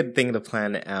 that's a good thing to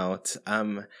plan out.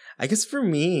 I guess for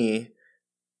me,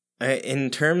 in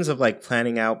terms of like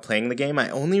planning out playing the game, I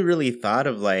only really thought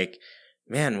of like,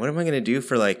 man, what am I going to do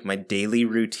for like my daily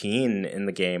routine in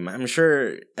the game? I'm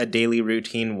sure a daily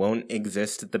routine won't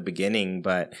exist at the beginning,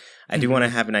 but I do want to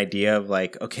have an idea of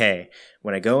like, okay,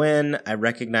 when I go in, I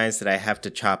recognize that I have to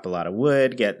chop a lot of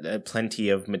wood, get plenty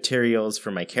of materials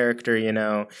for my character,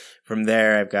 From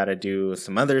there, I've got to do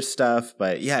some other stuff.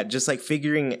 But yeah, just like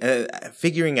figuring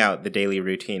out the daily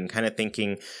routine, kind of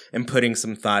thinking and putting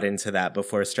some thought into that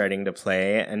before starting to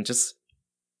play. And just,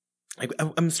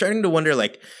 I'm starting to wonder,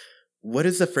 like, what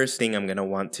is the first thing I'm going to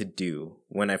want to do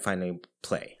when I finally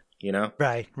play,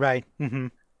 Right. Mm-hmm.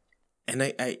 And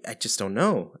I just don't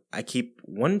know. I keep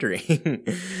wondering.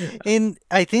 And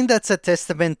I think that's a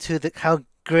testament to how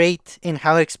great and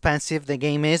how expansive the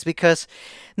game is, because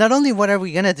not only what are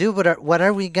we going to do, but what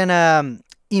are we going to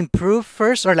improve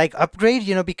first or like upgrade,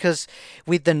 because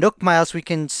with the Nook Miles, we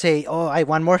can say, oh, I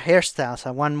want more hairstyles,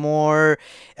 I want more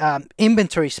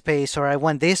inventory space, or I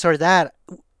want this or that.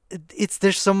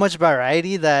 There's so much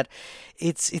variety that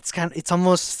it's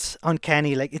almost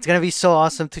uncanny. Like, it's gonna be so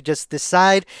awesome to just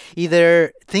decide,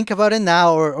 either think about it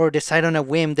now or decide on a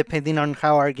whim depending on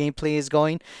how our gameplay is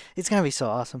going. It's gonna be so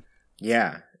awesome.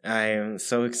 Yeah, I am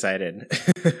so excited.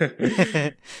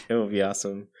 It will be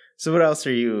awesome. So what else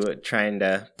are you trying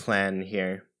to plan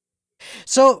here?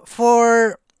 So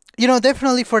for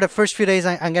definitely for the first few days,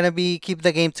 I'm gonna keep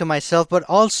the game to myself. But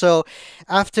also,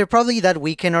 after probably that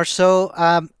weekend or so,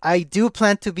 I do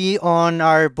plan to be on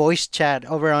our voice chat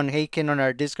over on Heiken on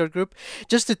our Discord group,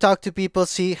 just to talk to people,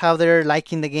 see how they're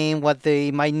liking the game, what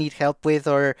they might need help with,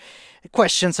 or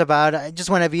questions about. I just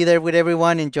want to be there with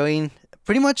everyone, enjoying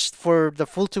pretty much for the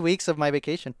full 2 weeks of my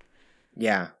vacation.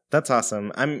 Yeah, that's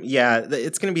awesome.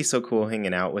 It's going to be so cool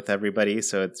hanging out with everybody.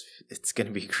 So it's going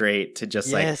to be great to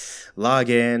just like log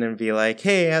in and be like,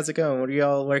 "Hey, how's it going? What are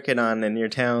y'all working on in your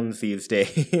towns these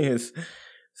days?"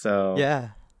 So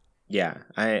yeah,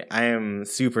 I am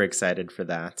super excited for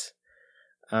that.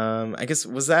 I guess,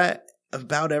 was that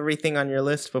about everything on your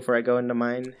list before I go into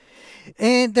mine?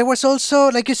 And there was also,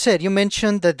 like you said, you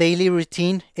mentioned the daily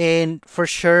routine, and for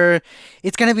sure,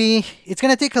 it's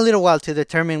gonna take a little while to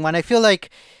determine one. I feel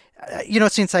like,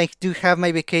 since I do have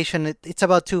my vacation, it's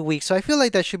about 2 weeks, so I feel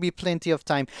like that should be plenty of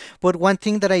time. But one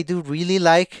thing that I do really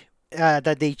like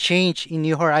that they change in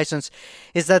New Horizons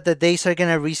is that the days are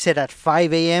gonna reset at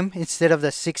 5 a.m. instead of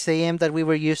the 6 a.m. that we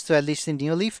were used to, at least in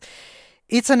New Leaf.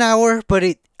 It's an hour, but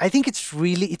I think it's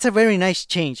a very nice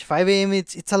change. 5 a.m.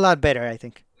 It's a lot better, I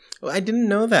think. Well, I didn't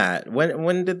know that.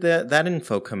 When did that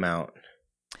info come out?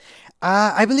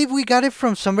 I believe we got it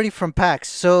from somebody from PAX.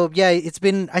 So yeah,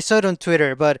 I saw it on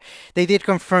Twitter, but they did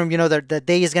confirm, that the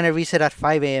day is gonna reset at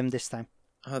 5 a.m. this time.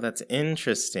 Oh, that's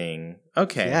interesting.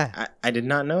 Okay. Yeah. I did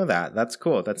not know that. That's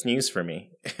cool. That's news for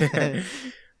me.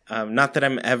 Not that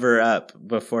I'm ever up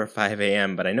before 5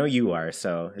 a.m., but I know you are,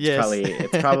 so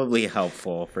it's probably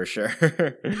helpful for sure.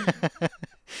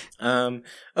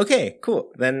 Okay,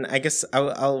 cool. Then I guess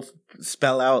I'll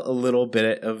spell out a little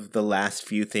bit of the last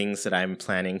few things that I'm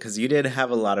planning? Because you did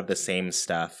have a lot of the same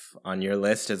stuff on your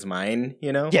list as mine,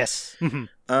 you know? Yes.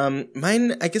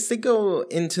 Mine, I guess they go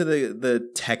into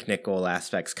the technical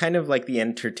aspects, kind of like the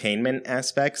entertainment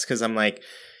aspects, because I'm like,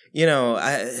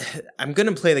 I'm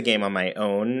going to play the game on my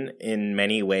own in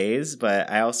many ways, but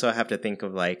I also have to think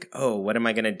of like, oh, what am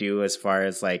I going to do as far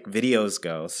as like videos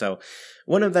go? So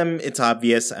one of them, it's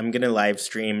obvious. I'm going to live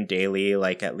stream daily,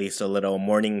 like at least a little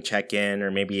morning check-in, or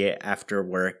maybe after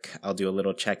work, I'll do a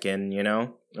little check-in,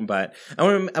 But I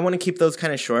want to keep those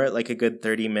kind of short, like a good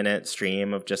 30-minute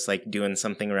stream of just like doing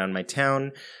something around my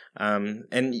town.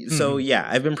 So yeah,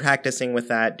 I've been practicing with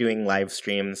that, doing live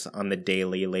streams on the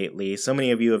daily lately. So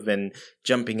many of you have been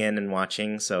jumping in and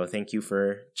watching, so thank you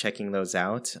for checking those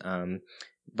out.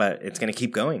 But it's going to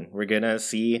keep going. We're going to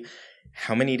see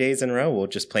how many days in a row we'll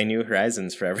just play New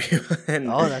Horizons for everyone.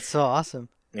 Oh, that's so awesome.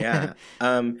 Yeah.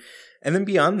 And then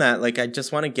beyond that, like I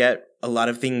just want to get a lot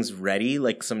of things ready,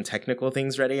 like some technical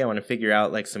things ready. I want to figure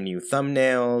out like some new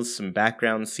thumbnails, some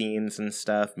background scenes and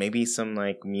stuff, maybe some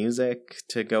like music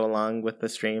to go along with the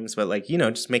streams, but like,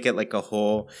 just make it like a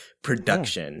whole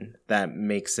production that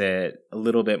makes it a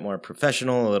little bit more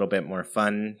professional, a little bit more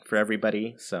fun for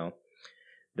everybody. So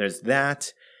there's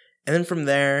that. And then from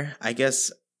there, I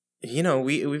guess,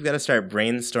 we've got to start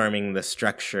brainstorming the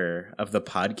structure of the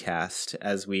podcast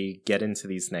as we get into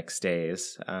these next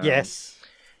days. Yes.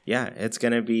 Yeah, it's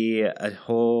going to be a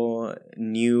whole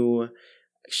new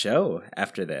show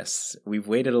after this. We've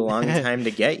waited a long time to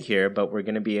get here, but we're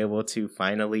going to be able to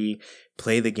finally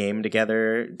play the game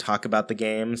together, talk about the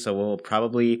game. So we'll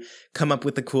probably come up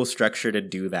with a cool structure to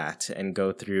do that and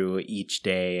go through each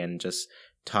day and just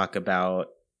talk about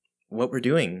what we're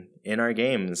doing in our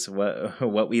games,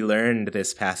 what we learned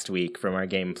this past week from our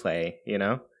gameplay,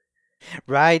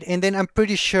 Right, and then I'm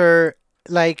pretty sure,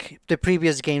 like the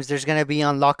previous games, there's gonna be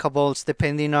unlockables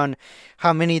depending on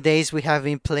how many days we have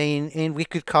been playing, and we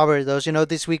could cover those.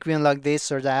 This week we unlocked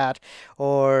this or that,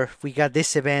 or we got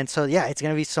this event. So yeah, it's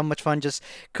gonna be so much fun just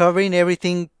covering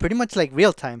everything pretty much like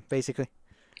real time, basically.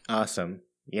 Awesome.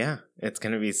 Yeah, it's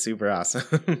gonna be super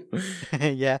awesome.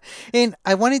 Yeah, and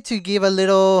I wanted to give a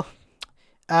little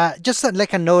just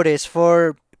like a notice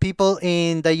for people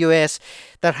in the US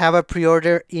that have a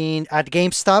pre-order at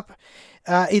GameStop.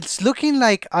 It's looking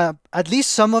like at least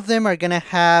some of them are gonna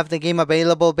have the game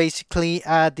available basically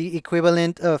at the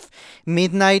equivalent of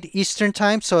midnight Eastern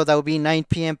time, so that would be 9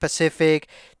 p.m. Pacific,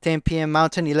 10 p.m.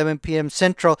 Mountain, 11 p.m.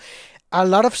 Central. A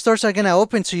lot of stores are gonna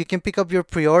open, so you can pick up your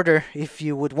pre-order if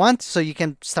you would want, so you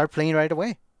can start playing right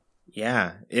away.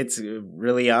 Yeah, it's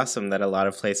really awesome that a lot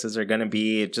of places are going to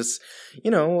be just,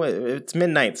 it's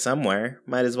midnight somewhere.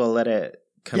 Might as well let it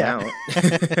come out.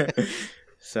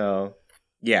 So,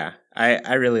 yeah,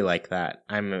 I really like that.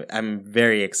 I'm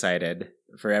very excited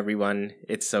for everyone.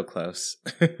 It's so close.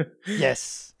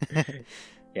 Yes.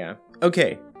 Yeah.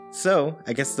 Okay. So,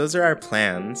 I guess those are our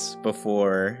plans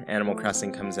before Animal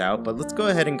Crossing comes out, but let's go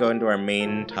ahead and go into our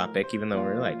main topic, even though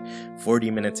we're like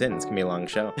 40 minutes in. It's going to be a long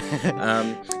show.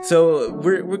 So,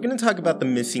 we're going to talk about the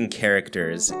missing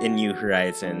characters in New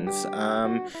Horizons.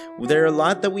 There are a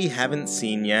lot that we haven't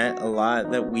seen yet, a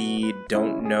lot that we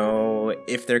don't know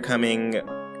if they're coming,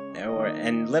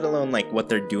 and let alone like what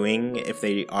they're doing if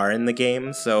they are in the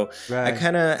game. So right. I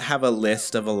kind of have a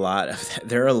list of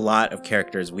there are a lot of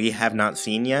characters we have not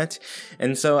seen yet,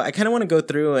 and so I kind of want to go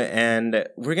through and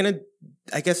we're gonna,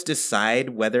 I guess, decide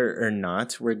whether or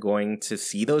not we're going to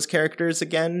see those characters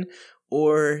again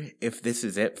or if this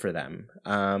is it for them.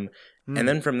 And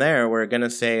then from there, we're going to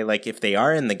say, like, if they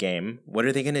are in the game, what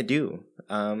are they going to do?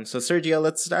 So, Sergio,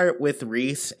 let's start with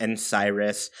Reese and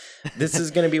Cyrus. This is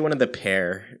going to be one of the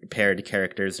paired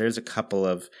characters. There's a couple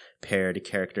of paired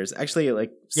characters. Actually,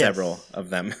 like, several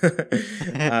of them.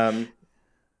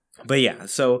 But yeah,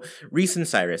 so Reese and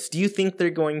Cyrus, do you think they're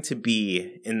going to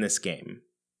be in this game?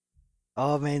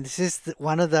 Oh, man, this is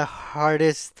one of the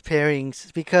hardest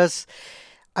pairings because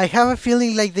I have a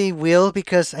feeling like they will,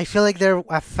 because I feel like they're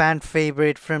a fan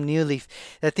favorite from New Leaf.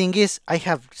 The thing is, I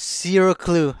have zero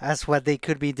clue as what they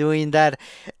could be doing that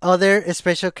other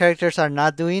special characters are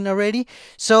not doing already.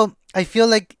 So I feel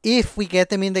like if we get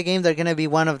them in the game, they're going to be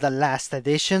one of the last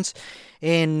additions.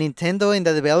 And Nintendo and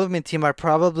the development team are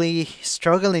probably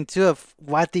struggling too of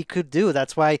what they could do.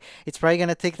 That's why it's probably going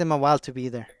to take them a while to be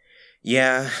there.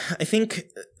 Yeah, I think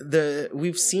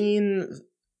we've seen,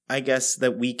 I guess,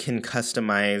 that we can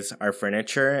customize our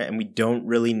furniture and we don't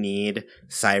really need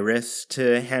Cyrus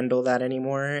to handle that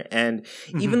anymore. And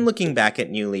even looking back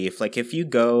at New Leaf, like if you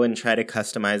go and try to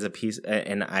customize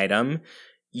an item,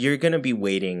 you're going to be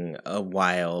waiting a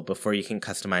while before you can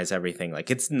customize everything. Like,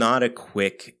 it's not a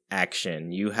quick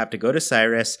action. You have to go to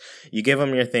Cyrus, you give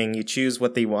them your thing, you choose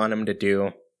what they want them to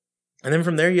do. And then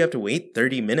from there, you have to wait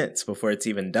 30 minutes before it's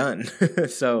even done.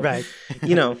 So, Right.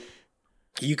 you know,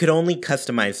 you could only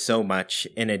customize so much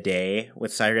in a day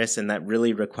with Cyrus, and that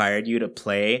really required you to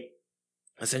play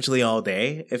essentially all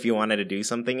day if you wanted to do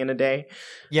something in a day.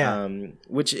 Yeah.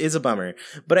 Which is a bummer.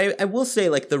 But I will say,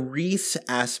 like, the Reese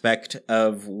aspect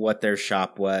of what their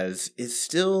shop was is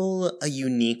still a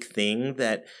unique thing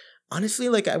that honestly,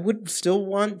 like, I would still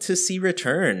want to see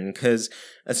return, because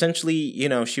essentially, you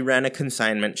know, she ran a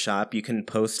consignment shop. You can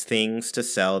post things to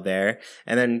sell there,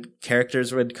 and then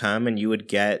characters would come and you would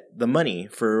get the money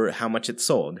for how much it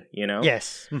sold, you know?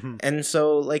 Yes. Mm-hmm. And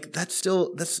so, like, that's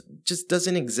just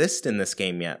doesn't exist in this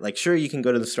game yet. Like, sure, you can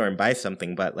go to the store and buy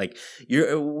something, but, like,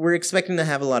 we're expecting to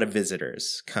have a lot of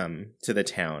visitors come to the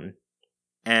town.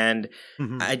 And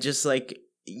I just, like,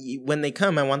 when they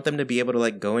come, I want them to be able to,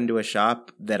 like, go into a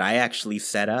shop that I actually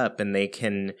set up, and they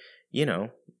can, you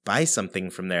know, buy something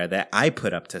from there that I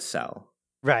put up to sell.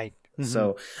 Right.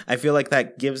 So I feel like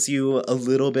that gives you a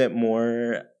little bit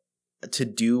more to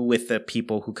do with the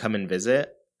people who come and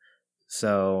visit.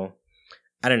 So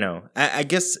I don't know. I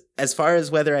guess as far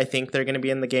as whether I think they're going to be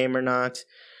in the game or not,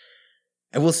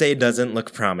 I will say it doesn't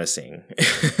look promising.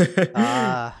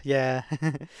 Yeah.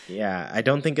 Yeah, I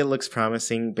don't think it looks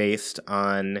promising based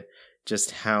on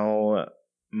just how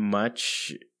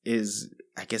much is,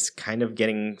 I guess, kind of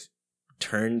getting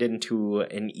turned into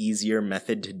an easier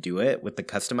method to do it with the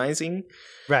customizing.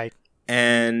 Right.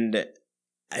 And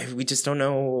we just don't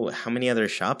know how many other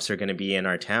shops are going to be in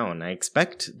our town. I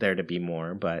expect there to be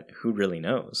more, but who really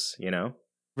knows, you know?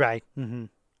 Right. Mm-hmm.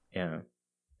 Yeah.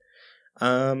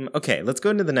 Okay, let's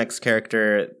go into the next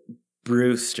character,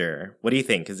 Brewster. What do you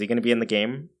think? Is he going to be in the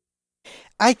game?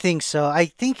 I think so. I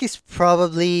think he's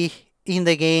probably in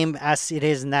the game as it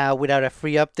is now without a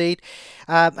free update.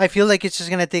 I feel like it's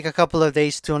just going to take a couple of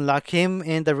days to unlock him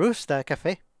in the Rooster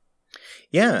Cafe.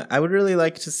 Yeah, I would really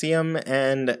like to see him,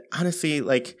 and honestly,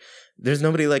 like, there's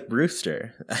nobody like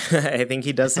Brewster. I think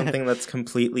he does something that's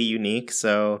completely unique,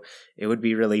 so it would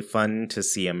be really fun to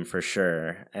see him for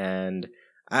sure. And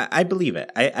I believe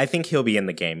it. I think he'll be in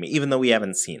the game, even though we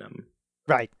haven't seen him.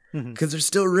 Right. Because there's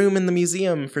still room in the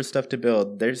museum for stuff to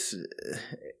build. There's,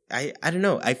 I don't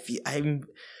know. I've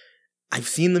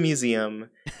seen the museum,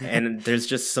 and there's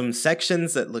just some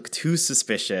sections that look too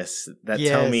suspicious that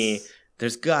tell me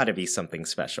there's got to be something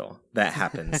special that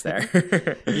happens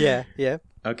there. Yeah.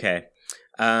 Okay.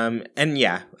 And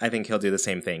yeah, I think he'll do the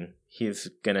same thing. He's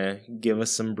gonna give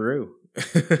us some brew.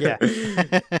 Yeah.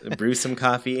 Brew some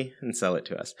coffee and sell it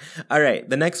to us. All right.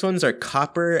 The next ones are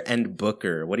Copper and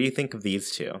Booker. What do you think of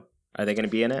these two? Are they going to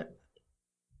be in it?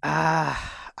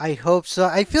 I hope so.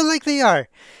 I feel like they are.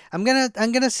 I'm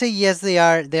gonna say yes. They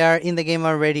are. They are in the game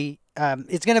already.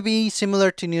 It's gonna be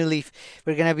similar to New Leaf.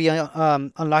 We're gonna be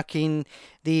unlocking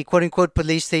the quote unquote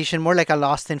police station, more like a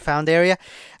lost and found area.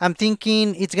 I'm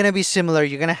thinking it's gonna be similar.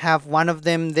 You're gonna have one of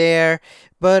them there,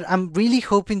 but I'm really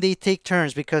hoping they take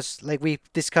turns because, like we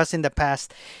discussed in the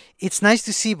past, it's nice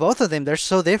to see both of them. They're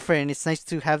so different. It's nice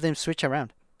to have them switch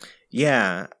around.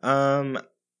 Yeah.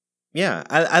 Yeah.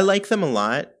 I like them a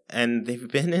lot. And they've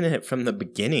been in it from the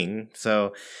beginning.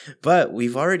 So, but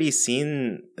we've already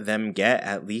seen them get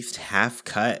at least half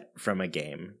cut from a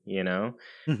game, you know?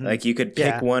 Like, you could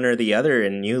pick one or the other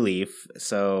in New Leaf.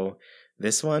 So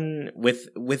this one, with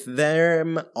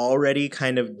them already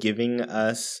kind of giving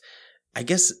us, I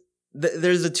guess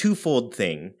there's a twofold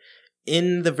thing.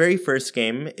 In the very first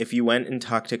game, if you went and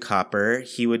talked to Copper,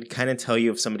 he would kind of tell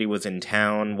you if somebody was in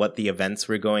town, what the events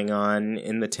were going on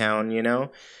in the town, you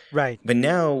know? Right. But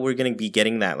now we're going to be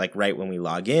getting that, like, right when we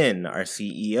log in. Our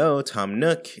CEO, Tom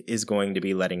Nook, is going to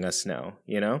be letting us know,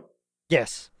 you know?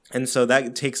 Yes. And so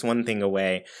that takes one thing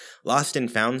away. Lost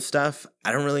and found stuff,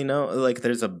 I don't really know. Like,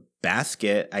 there's a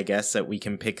basket, I guess, that we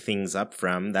can pick things up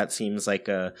from. That seems like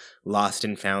a lost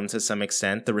and found to some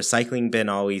extent. The recycling bin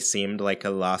always seemed like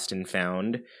a lost and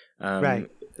found. Right.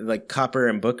 Like, Copper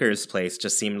and Booker's place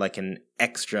just seemed like an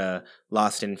extra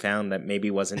lost and found that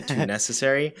maybe wasn't too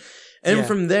necessary. And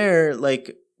from there,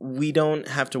 like, we don't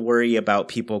have to worry about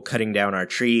people cutting down our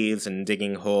trees and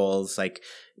digging holes. Like,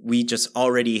 we just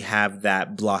already have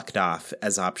that blocked off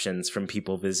as options from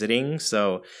people visiting.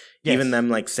 So even them,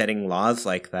 like, setting laws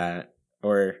like that,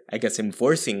 or I guess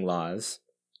enforcing laws,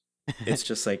 it's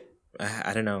just like,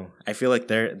 I don't know. I feel like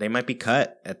they might be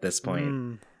cut at this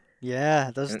point.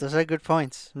 Yeah, those are good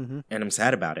points. And I'm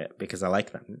sad about it because I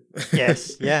like them.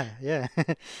 Yes, yeah.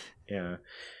 Yeah.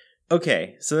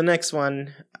 Okay, so the next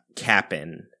one,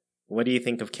 Cap'n. what do you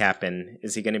think of Cap'n?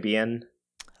 Is he going to be in?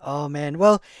 Oh man.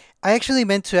 Well, I actually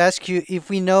meant to ask you if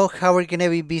we know how we're gonna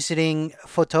be visiting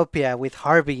Photopia with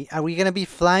Harvey. Are we gonna be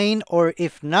flying, or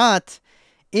if not,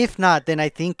 then I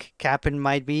think Cap'n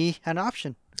might be an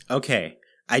option. Okay.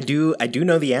 I do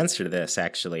know the answer to this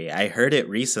actually. I heard it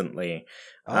recently.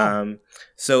 Oh. Um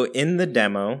so in the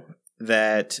demo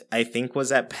that I think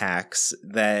was at PAX,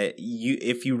 that you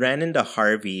if you ran into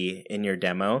Harvey in your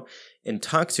demo and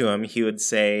talked to him, he would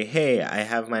say, "Hey, I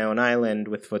have my own island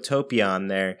with Photopia on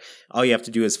there. All you have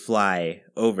to do is fly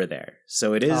over there."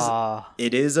 So Ah.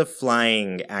 it is a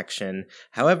flying action.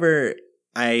 However,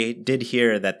 I did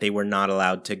hear that they were not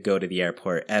allowed to go to the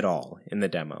airport at all in the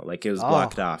demo. Like it was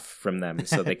blocked Oh. off from them,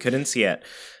 so they couldn't see it.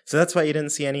 So that's why you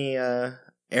didn't see any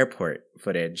airport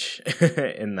footage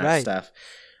in that Right. stuff.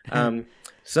 Um,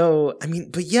 so I mean,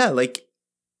 but yeah, like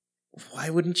why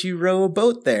wouldn't you row a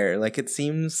boat there? Like it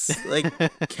seems like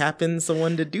Captain's the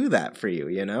one to do that for you,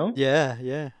 you know? Yeah.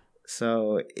 Yeah.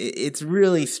 So it's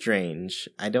really strange.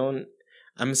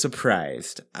 I'm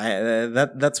surprised.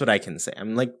 That's what I can say.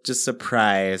 I'm like just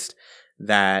surprised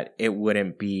that it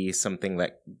wouldn't be something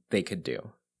that they could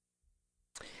do.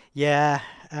 Yeah.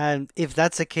 And if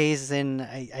that's the case, then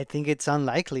I think it's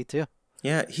unlikely too.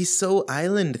 Yeah, he's so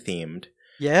island themed.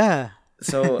 Yeah.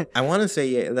 So I want to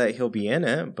say that he'll be in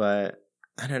it, but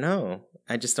I don't know.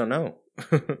 I just don't know.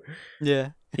 Yeah.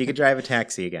 He could drive a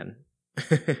taxi again.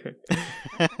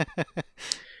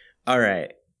 All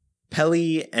right.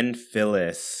 Pelly and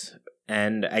Phyllis,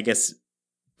 and I guess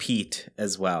Pete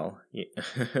as well.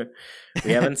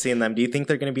 We haven't seen them. Do you think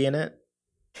they're going to be in it?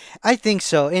 I think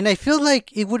so. And I feel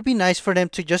like it would be nice for them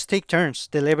to just take turns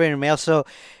delivering mail. So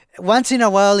once in a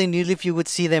while in New Leaf, you would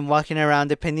see them walking around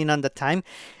depending on the time.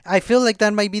 I feel like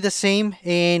that might be the same.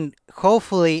 And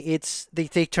hopefully they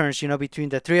take turns, between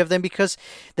the three of them because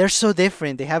they're so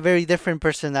different. They have very different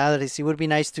personalities. It would be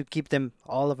nice to keep them,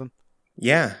 all of them.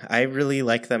 Yeah, I really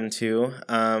like them too.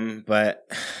 But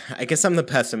I guess I'm the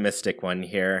pessimistic one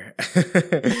here.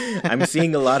 I'm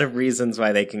seeing a lot of reasons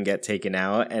why they can get taken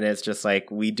out, and it's just like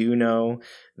we do know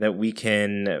that we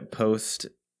can post.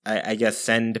 I guess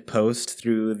send post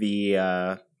through the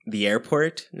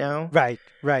airport now. Right,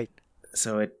 right.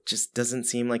 So it just doesn't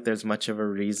seem like there's much of a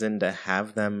reason to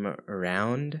have them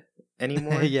around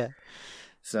anymore. Yeah.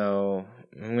 So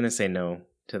I'm gonna say no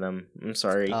to them. I'm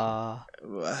sorry. Uh,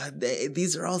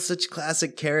 These are all such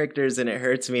classic characters, and it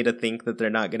hurts me to think that they're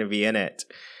not going to be in it.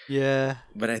 yeah.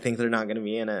 But I think they're not going to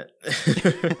be in it.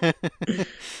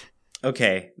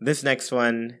 Okay, this next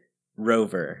one,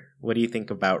 Rover. What do you think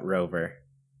about Rover?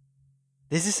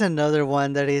 This is another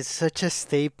one that is such a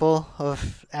staple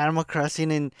of Animal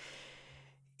Crossing, and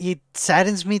it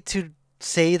saddens me to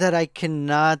say that I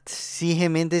cannot see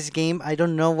him in this game. I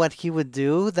don't know what he would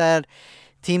do that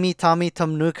Timmy, Tommy,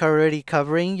 Tom Nook are already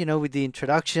covering, with the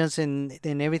introductions and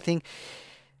everything.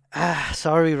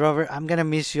 Sorry, Robert. I'm going to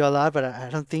miss you a lot, but I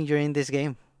don't think you're in this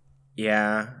game.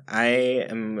 Yeah, I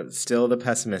am still the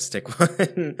pessimistic one.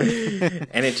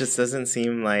 And it just doesn't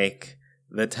seem like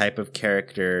the type of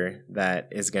character that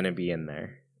is going to be in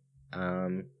there.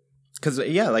 Because,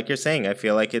 yeah, like you're saying, I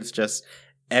feel like it's just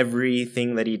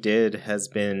everything that he did has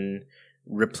been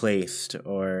replaced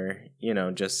or,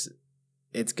 just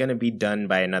it's going to be done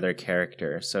by another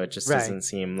character. So it just Right. doesn't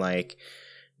seem like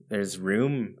there's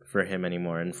room for him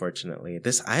anymore, unfortunately.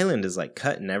 This island is like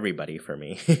cutting everybody for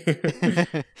me.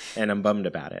 And I'm bummed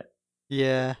about it.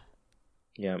 Yeah.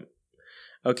 Yep.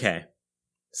 Okay.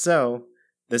 So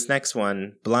this next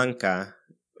one, Blanca.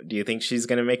 Do you think she's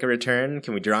going to make a return?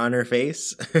 Can we draw on her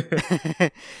face?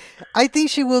 I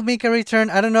think she will make a return.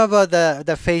 I don't know about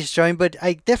the face join, but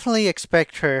I definitely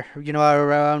expect her,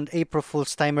 around April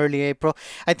Fool's time, early April.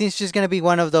 I think she's going to be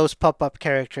one of those pop-up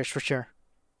characters for sure.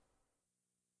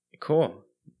 Cool.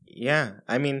 Yeah.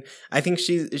 I mean, I think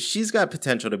she's got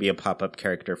potential to be a pop-up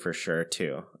character for sure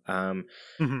too.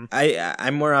 Mm-hmm.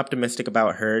 I'm more optimistic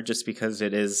about her just because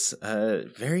it is a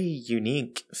very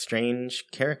unique, strange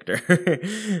character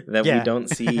that we don't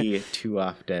see too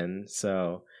often.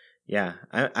 So, yeah,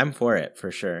 I'm for it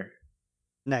for sure.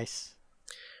 Nice.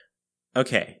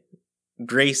 Okay,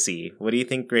 Gracie. What do you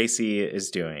think Gracie is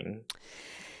doing?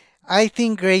 I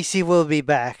think Gracie will be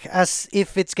back, as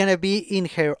if it's gonna be in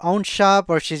her own shop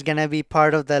or she's gonna be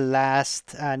part of the last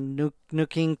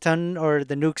Nookington or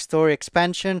the Nook Store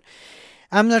expansion.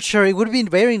 I'm not sure. It would be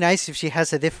very nice if she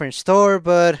has a different store,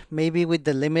 but maybe with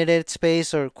the limited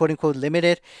space or quote unquote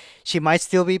limited, she might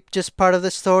still be just part of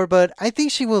the store. But I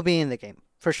think she will be in the game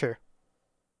for sure.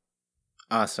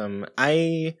 Awesome.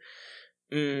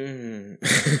 Mm.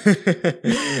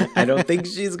 I don't think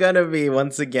she's gonna be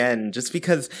once again, just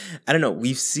because I don't know.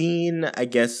 We've seen, I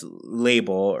guess,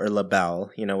 Label or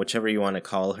LaBelle, whichever you want to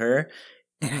call her,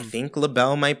 and I Mhm. think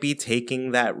LaBelle might be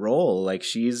taking that role. Like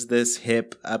she's this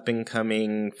hip, up and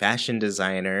coming fashion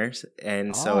designer,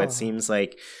 and so it Oh. seems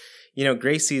like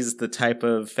Gracie's the type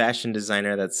of fashion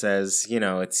designer that says,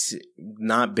 it's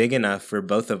not big enough for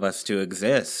both of us to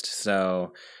exist.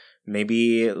 So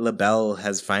maybe LaBelle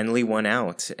has finally won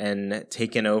out and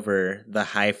taken over the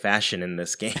high fashion in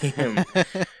this game.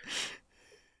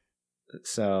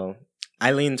 So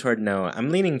I lean toward no. I'm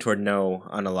leaning toward no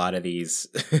on a lot of these.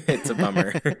 It's a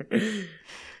bummer.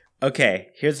 Okay,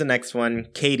 here's the next one.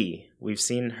 Katie. We've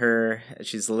seen her.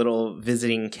 She's a little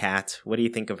visiting cat. What do you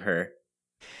think of her?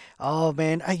 Oh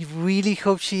man, I really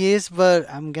hope she is, but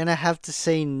I'm gonna have to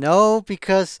say no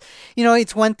because,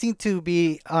 it's one thing to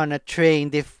be on a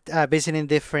train, visiting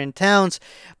different towns,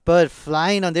 but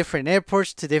flying on different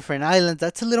airports to different islands,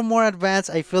 that's a little more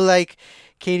advanced. I feel like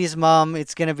Katie's mom,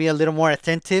 it's gonna be a little more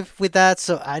attentive with that,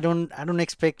 so I don't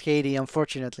expect Katie,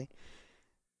 unfortunately.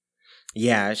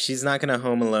 Yeah, she's not gonna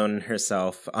home alone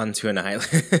herself onto an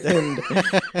island.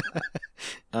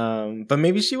 But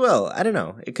maybe she will. I don't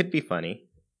know. It could be funny.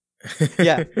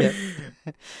 Yeah, yeah.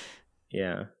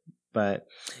 Yeah. But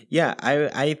yeah,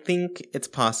 I think it's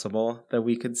possible that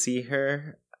we could see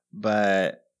her,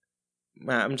 but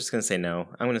I'm just gonna say no.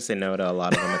 I'm gonna say no to a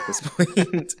lot of them at this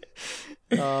point.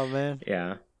 Oh man.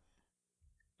 Yeah.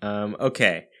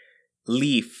 Okay.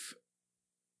 Leaf.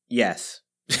 Yes.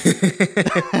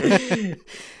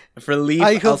 For Leaf,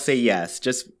 I I'll hope. say yes.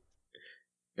 Just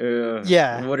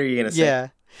Yeah, what are you gonna say? yeah.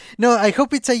 No, I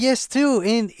hope it's a yes too,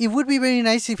 and it would be very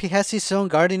nice if he has his own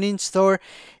gardening store,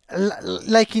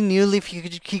 like in New Leaf. He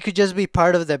could just be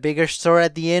part of the bigger store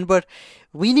at the end. But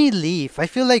we need Leaf. I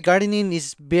feel like gardening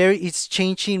it's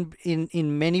changing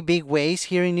in many big ways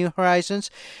here in New Horizons.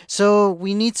 So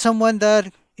we need someone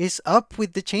that is up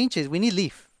with the changes. We need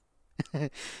Leaf.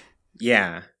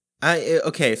 Yeah.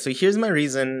 Okay, so here's my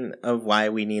reason of why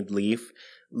we need Leaf.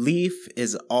 Leaf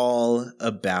is all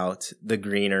about the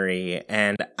greenery,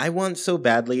 and I want so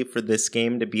badly for this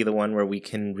game to be the one where we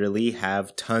can really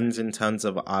have tons and tons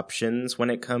of options when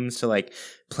it comes to like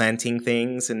planting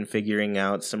things and figuring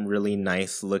out some really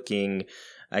nice looking,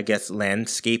 I guess,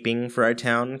 landscaping for our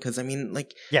town. Because I mean,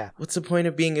 like, Yeah, what's the point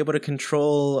of being able to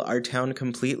control our town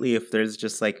completely if there's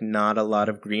just like not a lot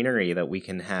of greenery that we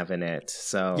can have in it?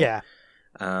 So yeah,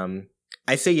 um,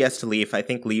 I say yes to Leaf. I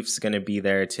think Leaf's going to be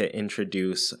there to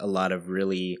introduce a lot of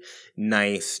really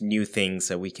nice new things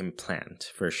that we can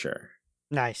plant for sure.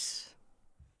 nice.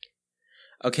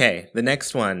 Okay, the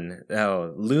next one.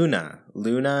 Oh, Luna.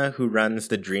 Luna, who runs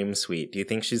the Dream Suite. Do you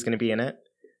think she's going to be in it?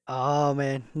 Oh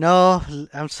man, no,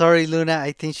 I'm sorry, Luna.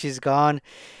 I think she's gone.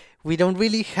 We don't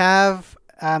really have,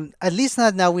 at least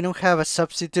not now, we don't have a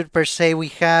substitute per se. We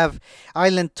have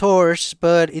island tours,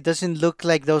 but it doesn't look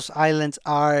like those islands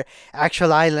are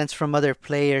actual islands from other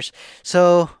players.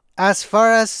 So, as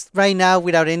far as right now,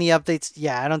 without any updates,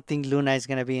 yeah, I don't think Luna is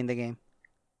going to be in the game.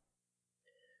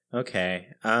 Okay.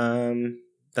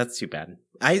 That's too bad.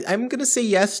 I'm going to say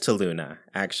yes to Luna,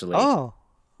 actually. Oh,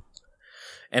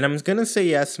 And I'm going to say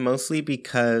yes mostly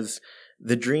because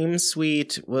the Dream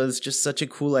Suite was just such a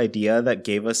cool idea that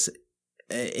gave us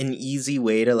an easy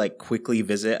way to like quickly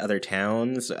visit other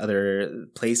towns, other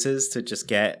places to just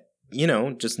get,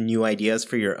 just new ideas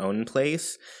for your own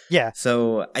place. yeah,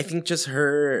 So I think just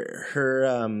her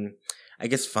I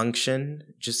guess function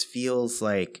just feels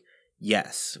like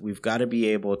yes, we've got to be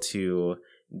able to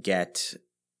get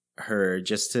her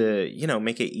just to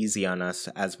make it easy on us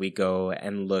as we go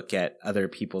and look at other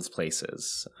people's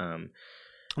places. mm,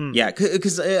 Yeah,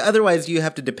 because otherwise you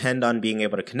have to depend on being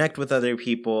able to connect with other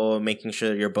people, making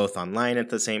sure you're both online at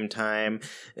the same time.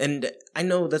 And I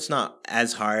know that's not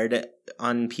as hard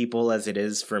on people as it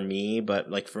is for me, but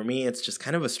like for me, it's just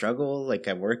kind of a struggle. Like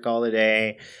I work all the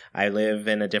day, I live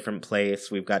in a different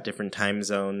place, we've got different time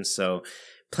zones, so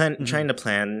mhm. trying to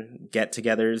plan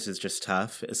get-togethers is just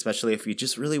tough, especially if you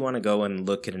just really want to go and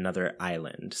look at another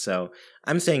island. So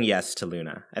I'm saying yes to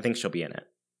Luna. I think she'll be in it.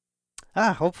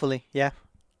 Hopefully, yeah.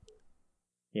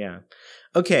 Yeah.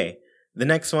 Okay. The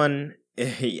next one,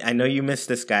 I know you missed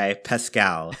this guy,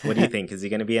 Pascal. What do you think? Is he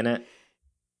going to be in it?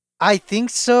 I think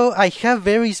so. I have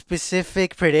very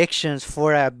specific predictions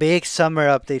for a big summer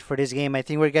update for this game. I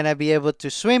think we're gonna be able to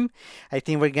swim. I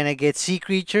think we're gonna get sea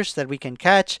creatures that we can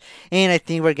catch, and I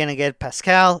think we're gonna get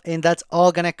Pascal, and that's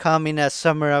all gonna come in a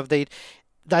summer update.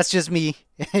 That's just me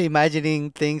imagining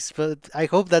things, but I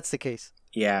hope that's the case.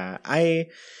 Yeah,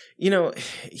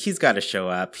 he's got to show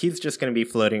up. He's just going to be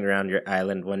floating around your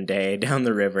island one day down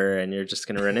the river, and you're just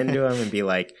going to run into him and be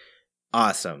like,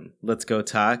 awesome, let's go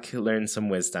talk, learn some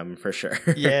wisdom for sure.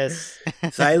 Yes.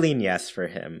 So I lean yes for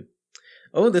him.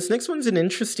 Oh, this next one's an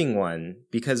interesting one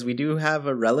because we do have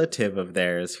a relative of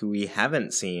theirs who we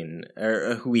haven't seen,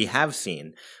 or who we have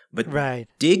seen. But Right.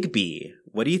 Digby,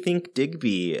 what do you think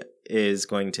Digby is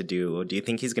going to do? Do you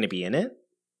think he's going to be in it?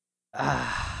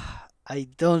 I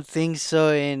don't think so,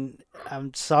 and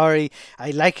I'm sorry.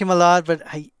 I like him a lot, but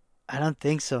I don't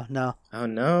think so. No. Oh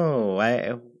no!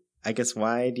 I guess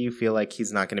why do you feel like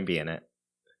he's not going to be in it?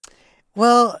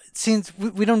 Well, since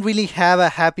we don't really have a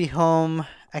Happy Home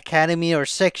Academy or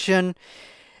section,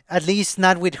 at least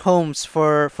not with homes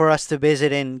for us to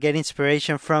visit and get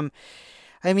inspiration from.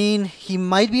 I mean, he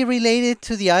might be related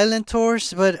to the island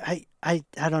tours, but I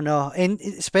don't know. And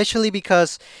especially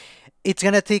because it's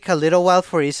gonna take a little while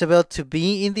for Isabel to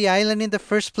be in the island in the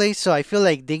first place, so I feel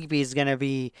like Digby is gonna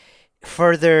be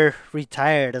further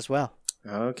retired as well.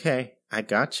 Okay, I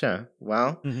gotcha.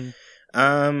 Well, Hmm.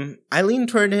 I lean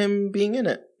toward him being in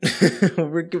it.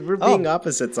 we're being Oh.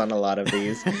 opposites on a lot of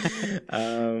these.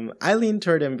 I lean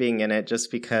toward him being in it just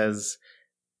because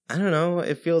I don't know.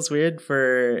 It feels weird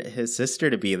for his sister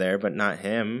to be there, but not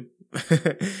him.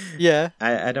 Yeah.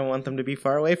 I don't want them to be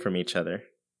far away from each other.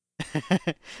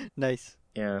 Nice.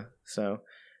 Yeah. So,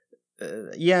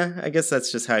 yeah, I guess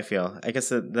that's just how I feel. I guess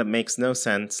that makes no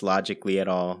sense logically at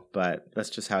all, but that's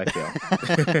just how I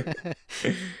feel.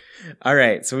 All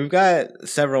right, so we've got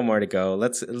several more to go.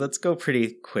 Let's go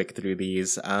pretty quick through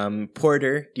these.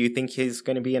 Porter, do you think he's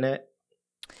going to be in it?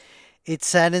 It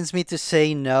saddens me to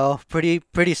say no. Pretty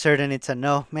certain it's a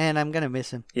no. Man, I'm gonna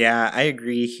miss him. Yeah, I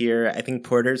agree here. I think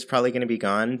Porter's probably going to be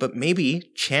gone, but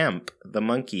maybe Champ, the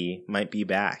monkey, might be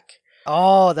back.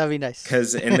 Oh, that'd be nice.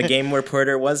 Because in the game where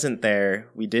Porter wasn't there,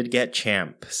 we did get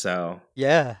Champ. So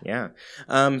Yeah. yeah.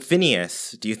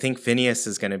 Phineas, do you think Phineas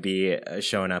is going to be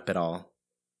showing up at all?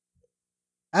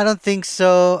 I don't think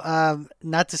so.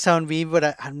 Not to sound mean,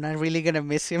 but I'm not really gonna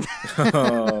miss him.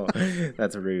 Oh,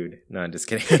 that's rude. No, I'm just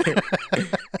kidding.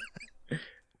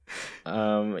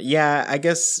 Yeah, I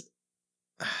guess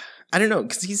I don't know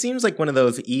because he seems like one of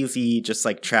those easy, just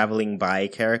like traveling by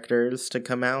characters to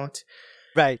come out.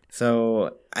 Right.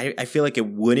 So I feel like it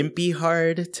wouldn't be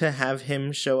hard to have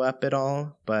him show up at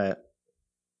all, but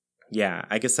yeah,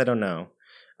 I guess I don't know.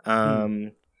 I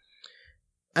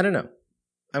don't know.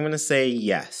 I'm going to say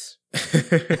yes.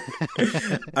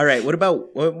 All right. What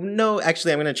about, well, no,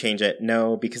 actually, I'm going to change it.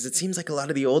 No, because it seems like a lot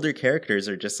of the older characters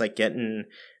are just like getting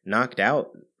knocked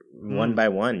out one by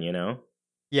one, you know?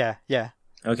 Yeah.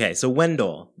 Okay. So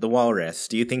Wendell, the walrus,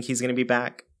 do you think he's going to be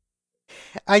back?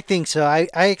 I think so. I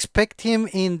expect him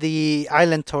in the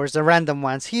island tours, the random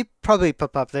ones. He probably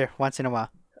pop up there once in a while.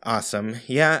 Awesome.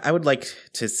 Yeah, I would like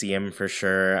to see him for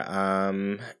sure.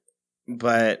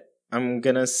 But I'm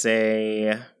gonna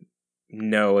say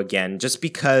no again, just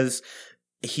because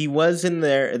he was in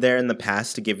there in the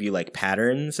past to give you like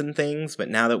patterns and things, but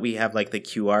now that we have like the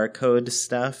QR code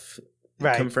stuff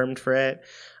confirmed for it,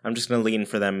 I'm just gonna lean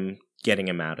for them getting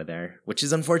him out of there, which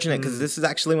is unfortunate because this is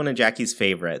actually one of Jackie's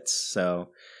favorites. So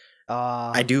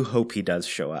I do hope he does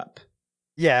show up.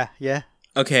 Yeah.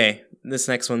 Okay, this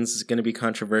next one's gonna be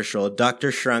controversial.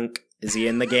 Dr. Shrunk, is he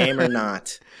in the game or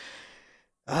not?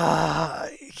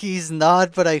 He's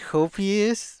not, but I hope he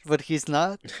is, but he's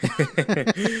not.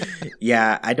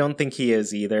 Yeah, I don't think he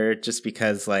is either, just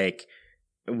because like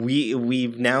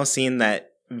we've now seen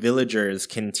that villagers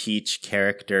can teach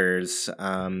characters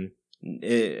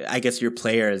I guess your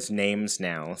players names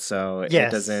now, so Yes.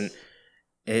 it doesn't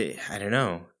I don't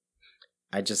know.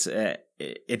 I just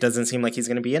it doesn't seem like he's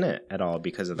going to be in it at all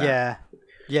because of that.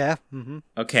 Yeah.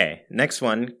 Okay, next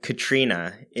one,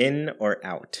 Katrina, in or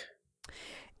out?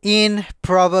 In,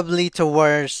 probably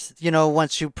towards,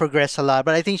 once you progress a lot,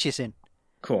 but I think she's in.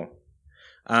 Cool.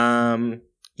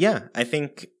 Yeah, I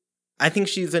think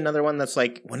she's another one that's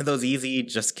like one of those easy,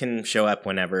 just can show up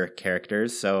whenever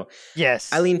characters. So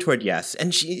Yes. I lean toward yes.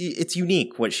 And it's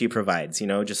unique what she provides,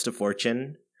 just a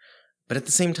fortune. But at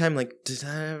the same time, like, does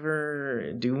that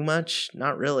ever do much?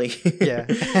 Not really. Yeah.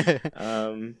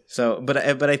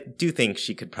 But I do think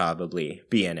she could probably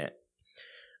be in it.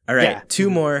 All right, Yeah. Two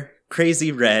more.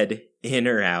 Crazy Red, in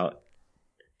or out?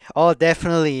 Oh,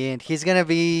 definitely in. He's gonna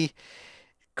be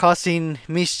causing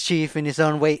mischief in his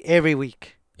own way every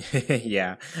week.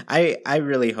 Yeah, I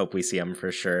really hope we see him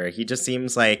for sure. He just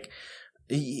seems like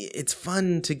it's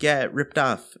fun to get ripped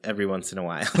off every once in a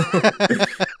while.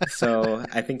 So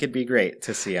I think it'd be great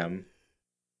to see him.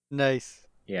 Nice.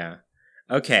 Yeah.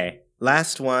 Okay,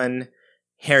 last one,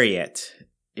 Harriet.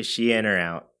 Is she in or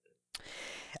out?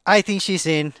 I think she's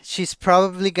in. She's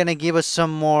probably gonna give us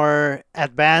some more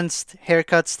advanced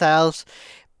haircut styles.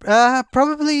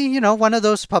 Probably, one of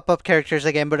those pop-up characters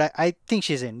again, but I think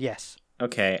she's in, yes.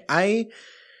 Okay, I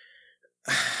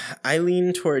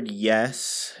lean toward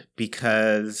yes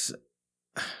because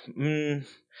I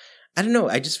don't know.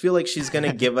 I just feel like she's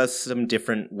gonna give us some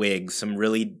different wigs,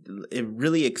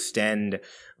 really extend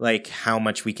like how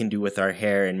much we can do with our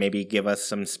hair, and maybe give us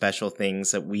some special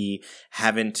things that we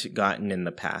haven't gotten in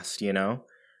the past.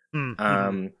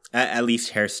 Mm-hmm. At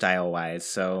least hairstyle wise.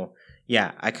 So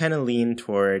yeah, I kind of lean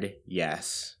toward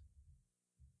yes.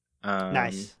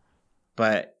 Nice.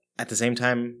 But at the same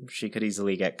time, she could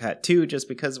easily get cut too, just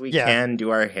because we Yeah. can do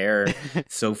our hair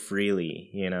so freely.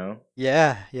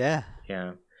 Yeah. Yeah.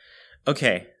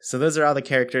 Okay, so those are all the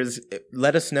characters.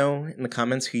 Let us know in the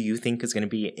comments who you think is going to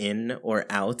be in or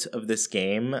out of this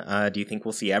game. Do you think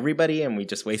we'll see everybody and we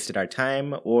just wasted our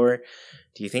time? Or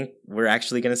do you think we're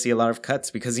actually going to see a lot of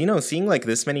cuts? Because, seeing like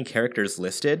this many characters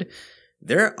listed,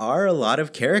 there are a lot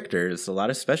of characters, a lot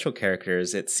of special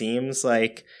characters. It seems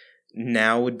like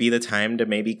now would be the time to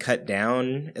maybe cut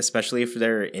down, especially if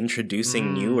they're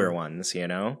introducing newer ones,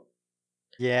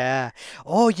 Yeah.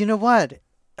 Oh, you know what?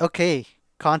 Okay.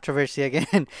 Controversy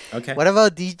again. Okay. What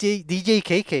about DJ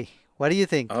KK? What do you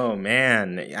think? Oh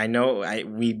man,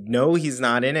 we know he's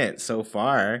not in it so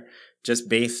far, just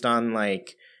based on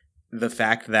like the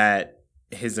fact that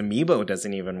his amiibo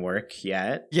doesn't even work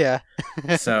yet. Yeah.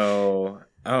 So,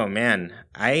 oh man,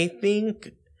 I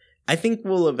think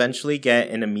we'll eventually get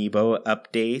an amiibo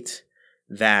update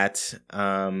that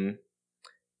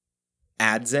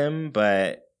adds him,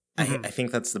 but I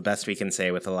think that's the best we can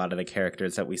say with a lot of the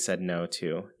characters that we said no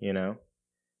to,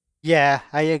 Yeah,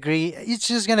 I agree. It's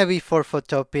just gonna be for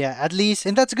Photopia, at least,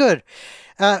 and that's good.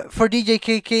 For DJ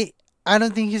KK, I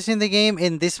don't think he's in the game,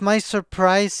 and this might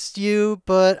surprise you,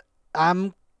 but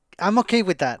I'm okay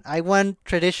with that. I want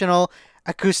traditional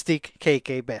acoustic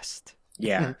KK best.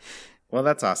 Yeah. Well,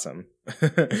 that's awesome.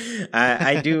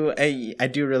 I do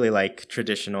really like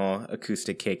traditional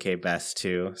acoustic KK best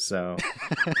too. So,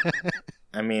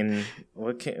 I mean,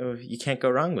 you can't go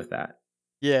wrong with that.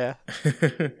 Yeah.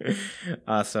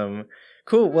 Awesome.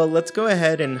 Cool. Well, let's go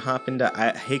ahead and hop into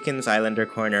Haken's Islander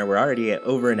Corner. We're already at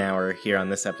over an hour here on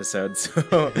this episode, so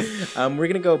we're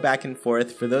going to go back and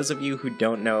forth. For those of you who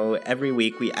don't know, every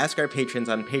week we ask our patrons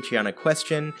on Patreon a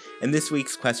question, and this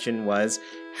week's question was,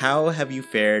 how have you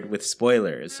fared with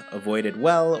spoilers? Avoided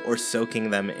well or soaking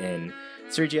them in?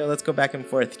 Sergio, let's go back and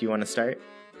forth. Do you want to start?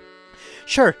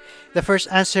 Sure. The first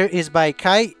answer is by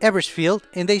Kai Eversfield,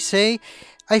 and they say,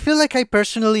 I feel like I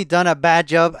personally done a bad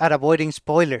job at avoiding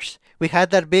spoilers. We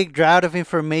had that big drought of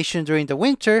information during the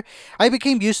winter. I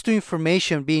became used to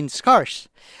information being scarce.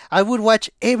 I would watch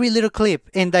every little clip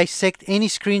and dissect any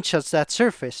screenshots that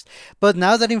surfaced. But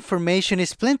now that information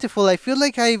is plentiful, I feel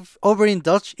like I've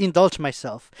indulged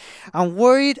myself. I'm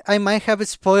worried I might have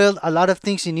spoiled a lot of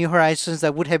things in New Horizons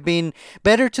that would have been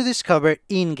better to discover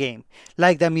in-game,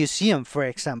 like the museum, for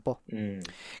example.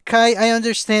 Kai, I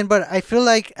understand, but I feel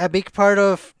like a big part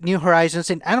of New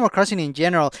Horizons and Animal Crossing in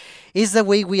general is the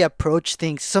way we approach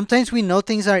things. Sometimes we know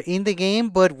things are in the game,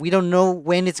 but we don't know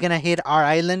when it's gonna hit our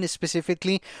island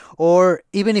specifically, or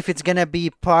even if it's gonna be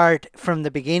part from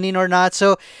the beginning or not.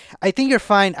 So I think you're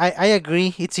fine. I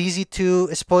agree. It's easy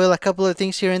to spoil a couple of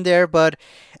things here and there, but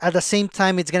at the same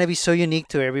time, it's gonna be so unique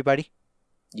to everybody.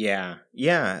 Yeah,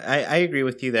 I agree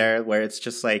with you there, where it's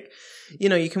just like,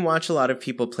 you can watch a lot of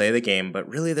people play the game, but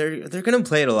really they're going to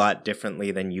play it a lot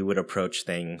differently than you would approach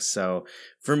things. So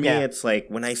for me, It's like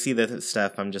when I see this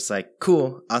stuff, I'm just like,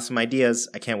 cool, awesome ideas.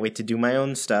 I can't wait to do my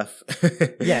own stuff.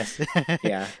 Yes.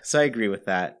 Yeah, so I agree with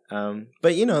that.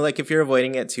 But like if you're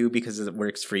avoiding it too because it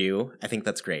works for you, I think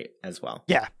that's great as well.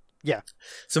 Yeah.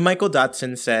 So Michael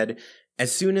Dotson said,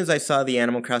 as soon as I saw the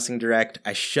Animal Crossing Direct,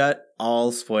 I shut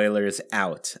all spoilers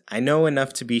out. I know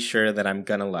enough to be sure that I'm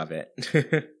gonna love it.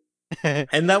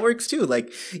 And that works too.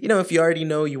 Like, if you already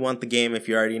know you want the game, if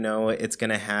you already know it's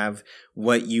gonna have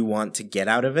what you want to get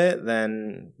out of it,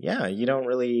 then yeah, you don't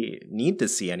really need to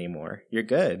see anymore. You're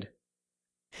good.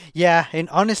 Yeah, and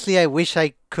honestly, I wish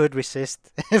I could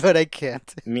resist, but I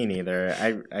can't. Me neither.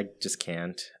 I just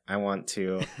can't. I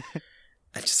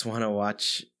just want to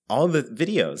watch all the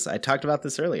videos. I talked about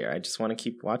this earlier. I just want to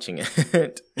keep watching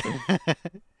it.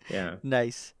 Yeah.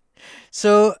 Nice.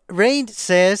 So Rain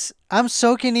says, I'm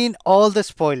soaking in all the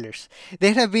spoilers.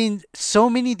 There have been so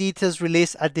many details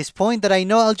released at this point that I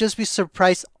know I'll just be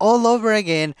surprised all over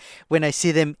again when I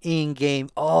see them in game.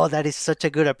 Oh, that is such a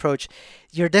good approach.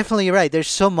 You're definitely right. There's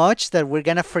so much that we're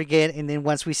gonna forget, and then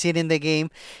once we see it in the game,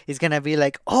 it's gonna be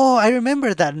like, oh, I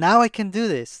remember that. Now I can do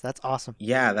this. That's awesome.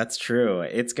 Yeah, that's true.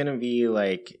 It's gonna be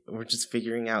like we're just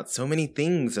figuring out so many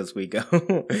things as we go.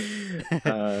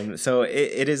 So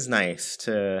it is nice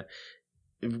to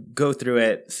go through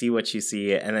it, see what you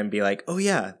see, and then be like, oh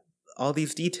yeah, all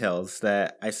these details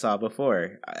that I saw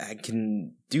before, I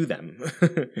can do them.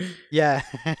 Yeah.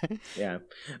 Yeah.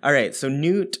 All right. So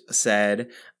Newt said,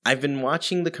 I've been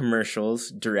watching the commercials,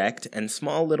 direct, and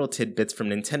small little tidbits from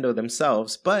Nintendo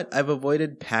themselves, but I've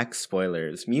avoided PAX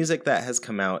spoilers, music that has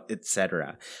come out,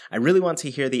 etc. I really want to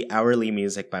hear the hourly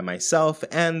music by myself,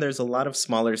 and there's a lot of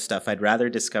smaller stuff I'd rather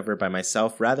discover by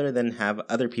myself rather than have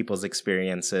other people's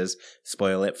experiences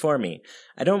spoil it for me.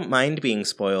 I don't mind being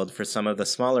spoiled for some of the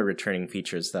smaller returning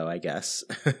features, though, I guess.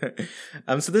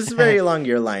 So this is very along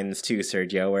your lines, too,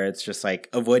 Sergio, where it's just like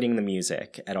avoiding the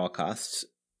music at all costs.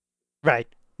 Right.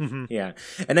 Mm-hmm. Yeah.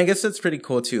 And I guess that's pretty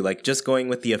cool too. Like just going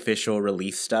with the official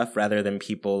release stuff rather than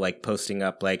people like posting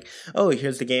up like, oh,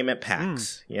 here's the game at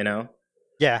PAX, you know?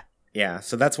 Yeah. Yeah.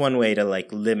 So that's one way to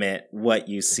like limit what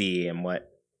you see and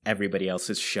what everybody else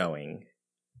is showing.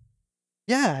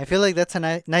 Yeah, I feel like that's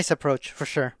a nice approach for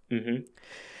sure. Mm-hmm.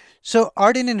 So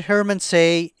Arden and Herman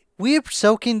say, we're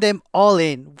soaking them all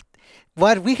in.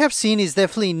 What we have seen is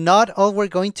definitely not all we're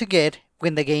going to get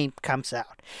when the game comes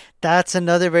out. That's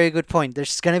another very good point.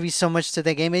 There's going to be so much to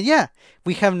the game. And yeah,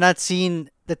 we have not seen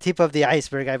the tip of the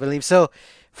iceberg, I believe. So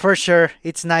for sure,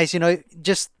 it's nice,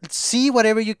 just see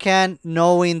whatever you can,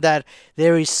 knowing that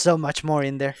there is so much more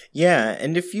in there. Yeah,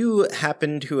 and if you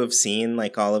happen to have seen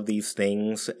like all of these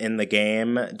things in the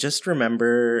game, just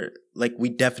remember like we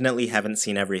definitely haven't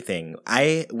seen everything.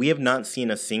 We have not seen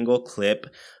a single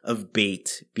clip of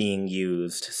bait being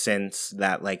used since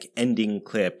that like ending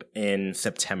clip in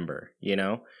September,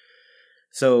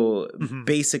 So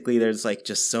basically there's like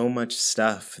just so much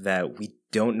stuff that we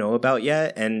don't know about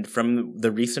yet, and from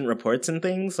the recent reports and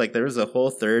things, like there was a whole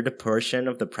third portion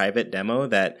of the private demo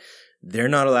that they're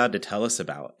not allowed to tell us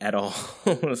about at all.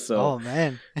 So, oh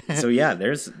man. So yeah,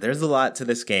 there's a lot to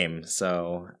this game.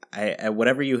 So I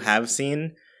whatever you have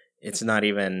seen, it's not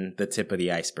even the tip of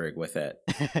the iceberg with it.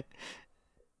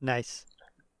 Nice.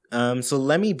 So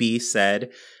Lemmy B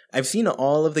said, I've seen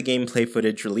all of the gameplay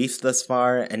footage released thus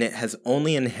far, and it has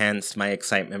only enhanced my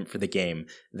excitement for the game.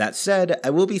 That said, I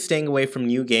will be staying away from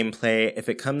new gameplay if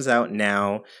it comes out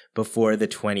now before the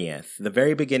 20th. The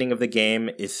very beginning of the game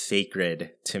is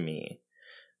sacred to me.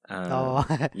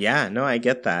 Yeah, no, I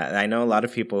get that. I know a lot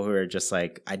of people who are just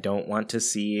like, I don't want to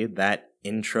see that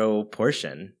intro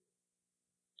portion.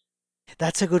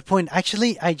 That's a good point.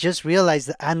 Actually, I just realized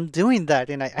that I'm doing that,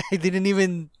 and I didn't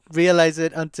even realize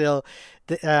it until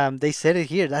they said it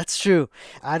here. That's true.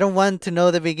 I don't want to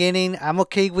know the beginning. I'm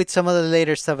okay with some of the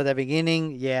later stuff at the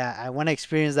beginning. Yeah, I want to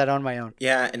experience that on my own.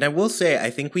 Yeah, and I will say, I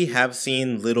think we have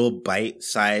seen little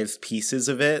bite-sized pieces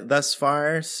of it thus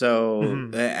far. So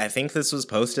I think this was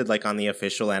posted like on the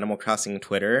official Animal Crossing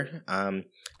Twitter.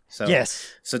 So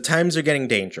yes. So times are getting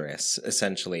dangerous,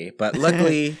 essentially. But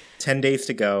luckily, 10 days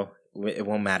to go. It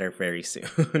won't matter very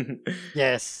soon.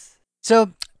 Yes.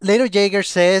 So, Later Jaeger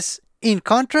says, in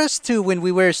contrast to when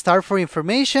we were starved for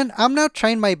information, I'm now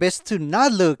trying my best to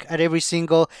not look at every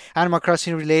single Animal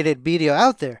Crossing related video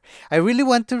out there. I really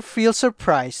want to feel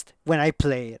surprised when I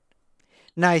play it.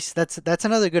 Nice. That's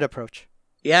another good approach.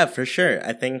 Yeah, for sure.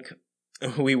 I think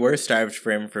we were starved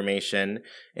for information,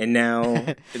 and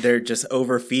now they're just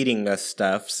overfeeding us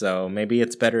stuff, so maybe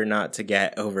it's better not to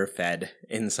get overfed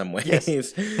in some ways.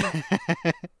 Yes.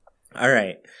 All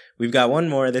right, we've got one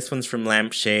more. This one's from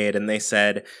Lampshade, and they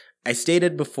said, I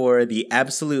stated before, the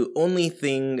absolute only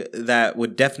thing that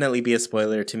would definitely be a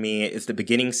spoiler to me is the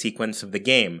beginning sequence of the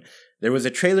game. There was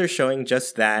a trailer showing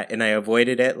just that, and I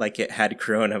avoided it like it had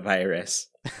coronavirus.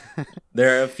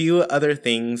 There are a few other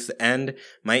things, and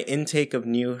my intake of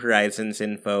New Horizons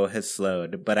info has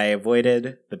slowed, but I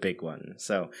avoided the big one.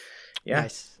 So, yeah.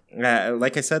 Nice.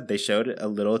 Like I said, they showed a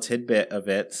little tidbit of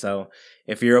it, so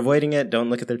if you're avoiding it,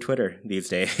 don't look at their Twitter these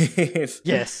days.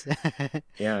 Yes.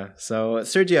 Yeah. So,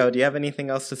 Sergio, do you have anything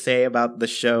else to say about the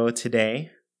show today?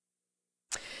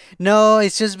 No,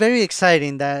 it's just very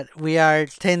exciting that we are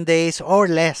 10 days or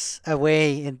less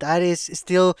away, and that is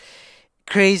still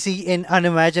crazy and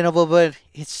unimaginable, but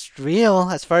it's real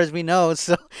as far as we know,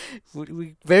 so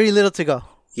we very little to go.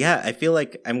 Yeah, I feel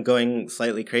like I'm going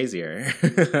slightly crazier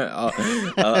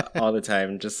all the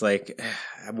time. Just like,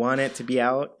 I want it to be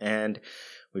out, and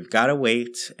we've got to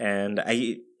wait. And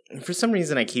for some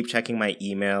reason, I keep checking my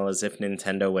email as if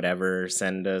Nintendo would ever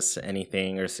send us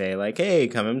anything or say like, hey,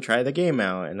 come and try the game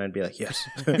out. And I'd be like, yes,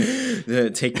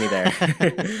 take me there.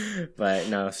 But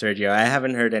no, Sergio, I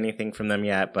haven't heard anything from them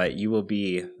yet, but you will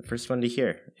be the first one to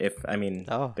hear if,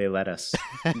 they let us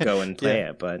go and play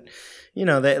it. But,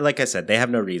 like I said, they have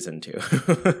no reason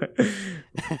to.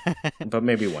 But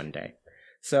maybe one day.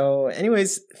 So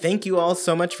anyways, thank you all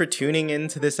so much for tuning in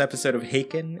to this episode of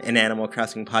Heiken, an Animal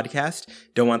Crossing podcast.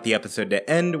 Don't want the episode to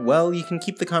end? Well, you can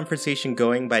keep the conversation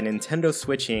going by Nintendo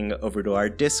switching over to our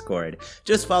Discord.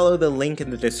 Just follow the link in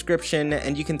the description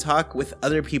and you can talk with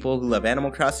other people who love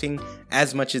Animal Crossing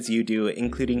as much as you do,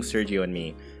 including Sergio and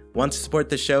me. Want to support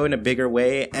the show in a bigger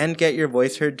way and get your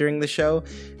voice heard during the show?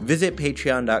 Visit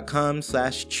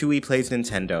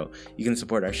patreon.com/ChewyPlaysNintendo. You can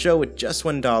support our show with just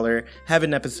 $1, have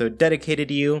an episode dedicated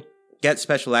to you, get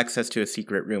special access to a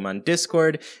secret room on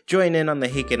Discord, join in on the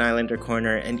Heiken Islander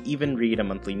Corner, and even read a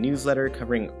monthly newsletter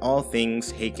covering all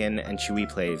things Heiken and Chewy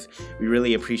Plays. We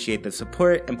really appreciate the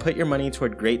support and put your money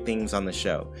toward great things on the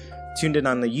show. Tuned in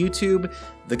on the YouTube,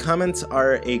 the comments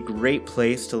are a great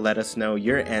place to let us know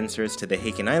your answers to the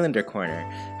Heiken Islander Corner.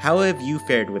 How have you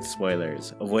fared with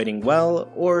spoilers? Avoiding well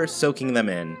or soaking them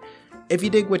in? If you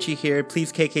dig what you hear,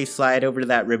 please KK slide over to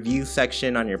that review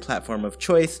section on your platform of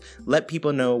choice. Let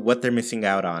people know what they're missing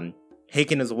out on.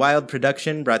 Heiken is a Wild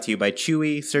production brought to you by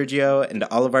Chewy, Sergio, and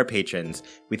all of our patrons.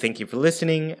 We thank you for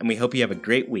listening, and we hope you have a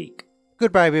great week.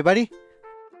 Goodbye, everybody.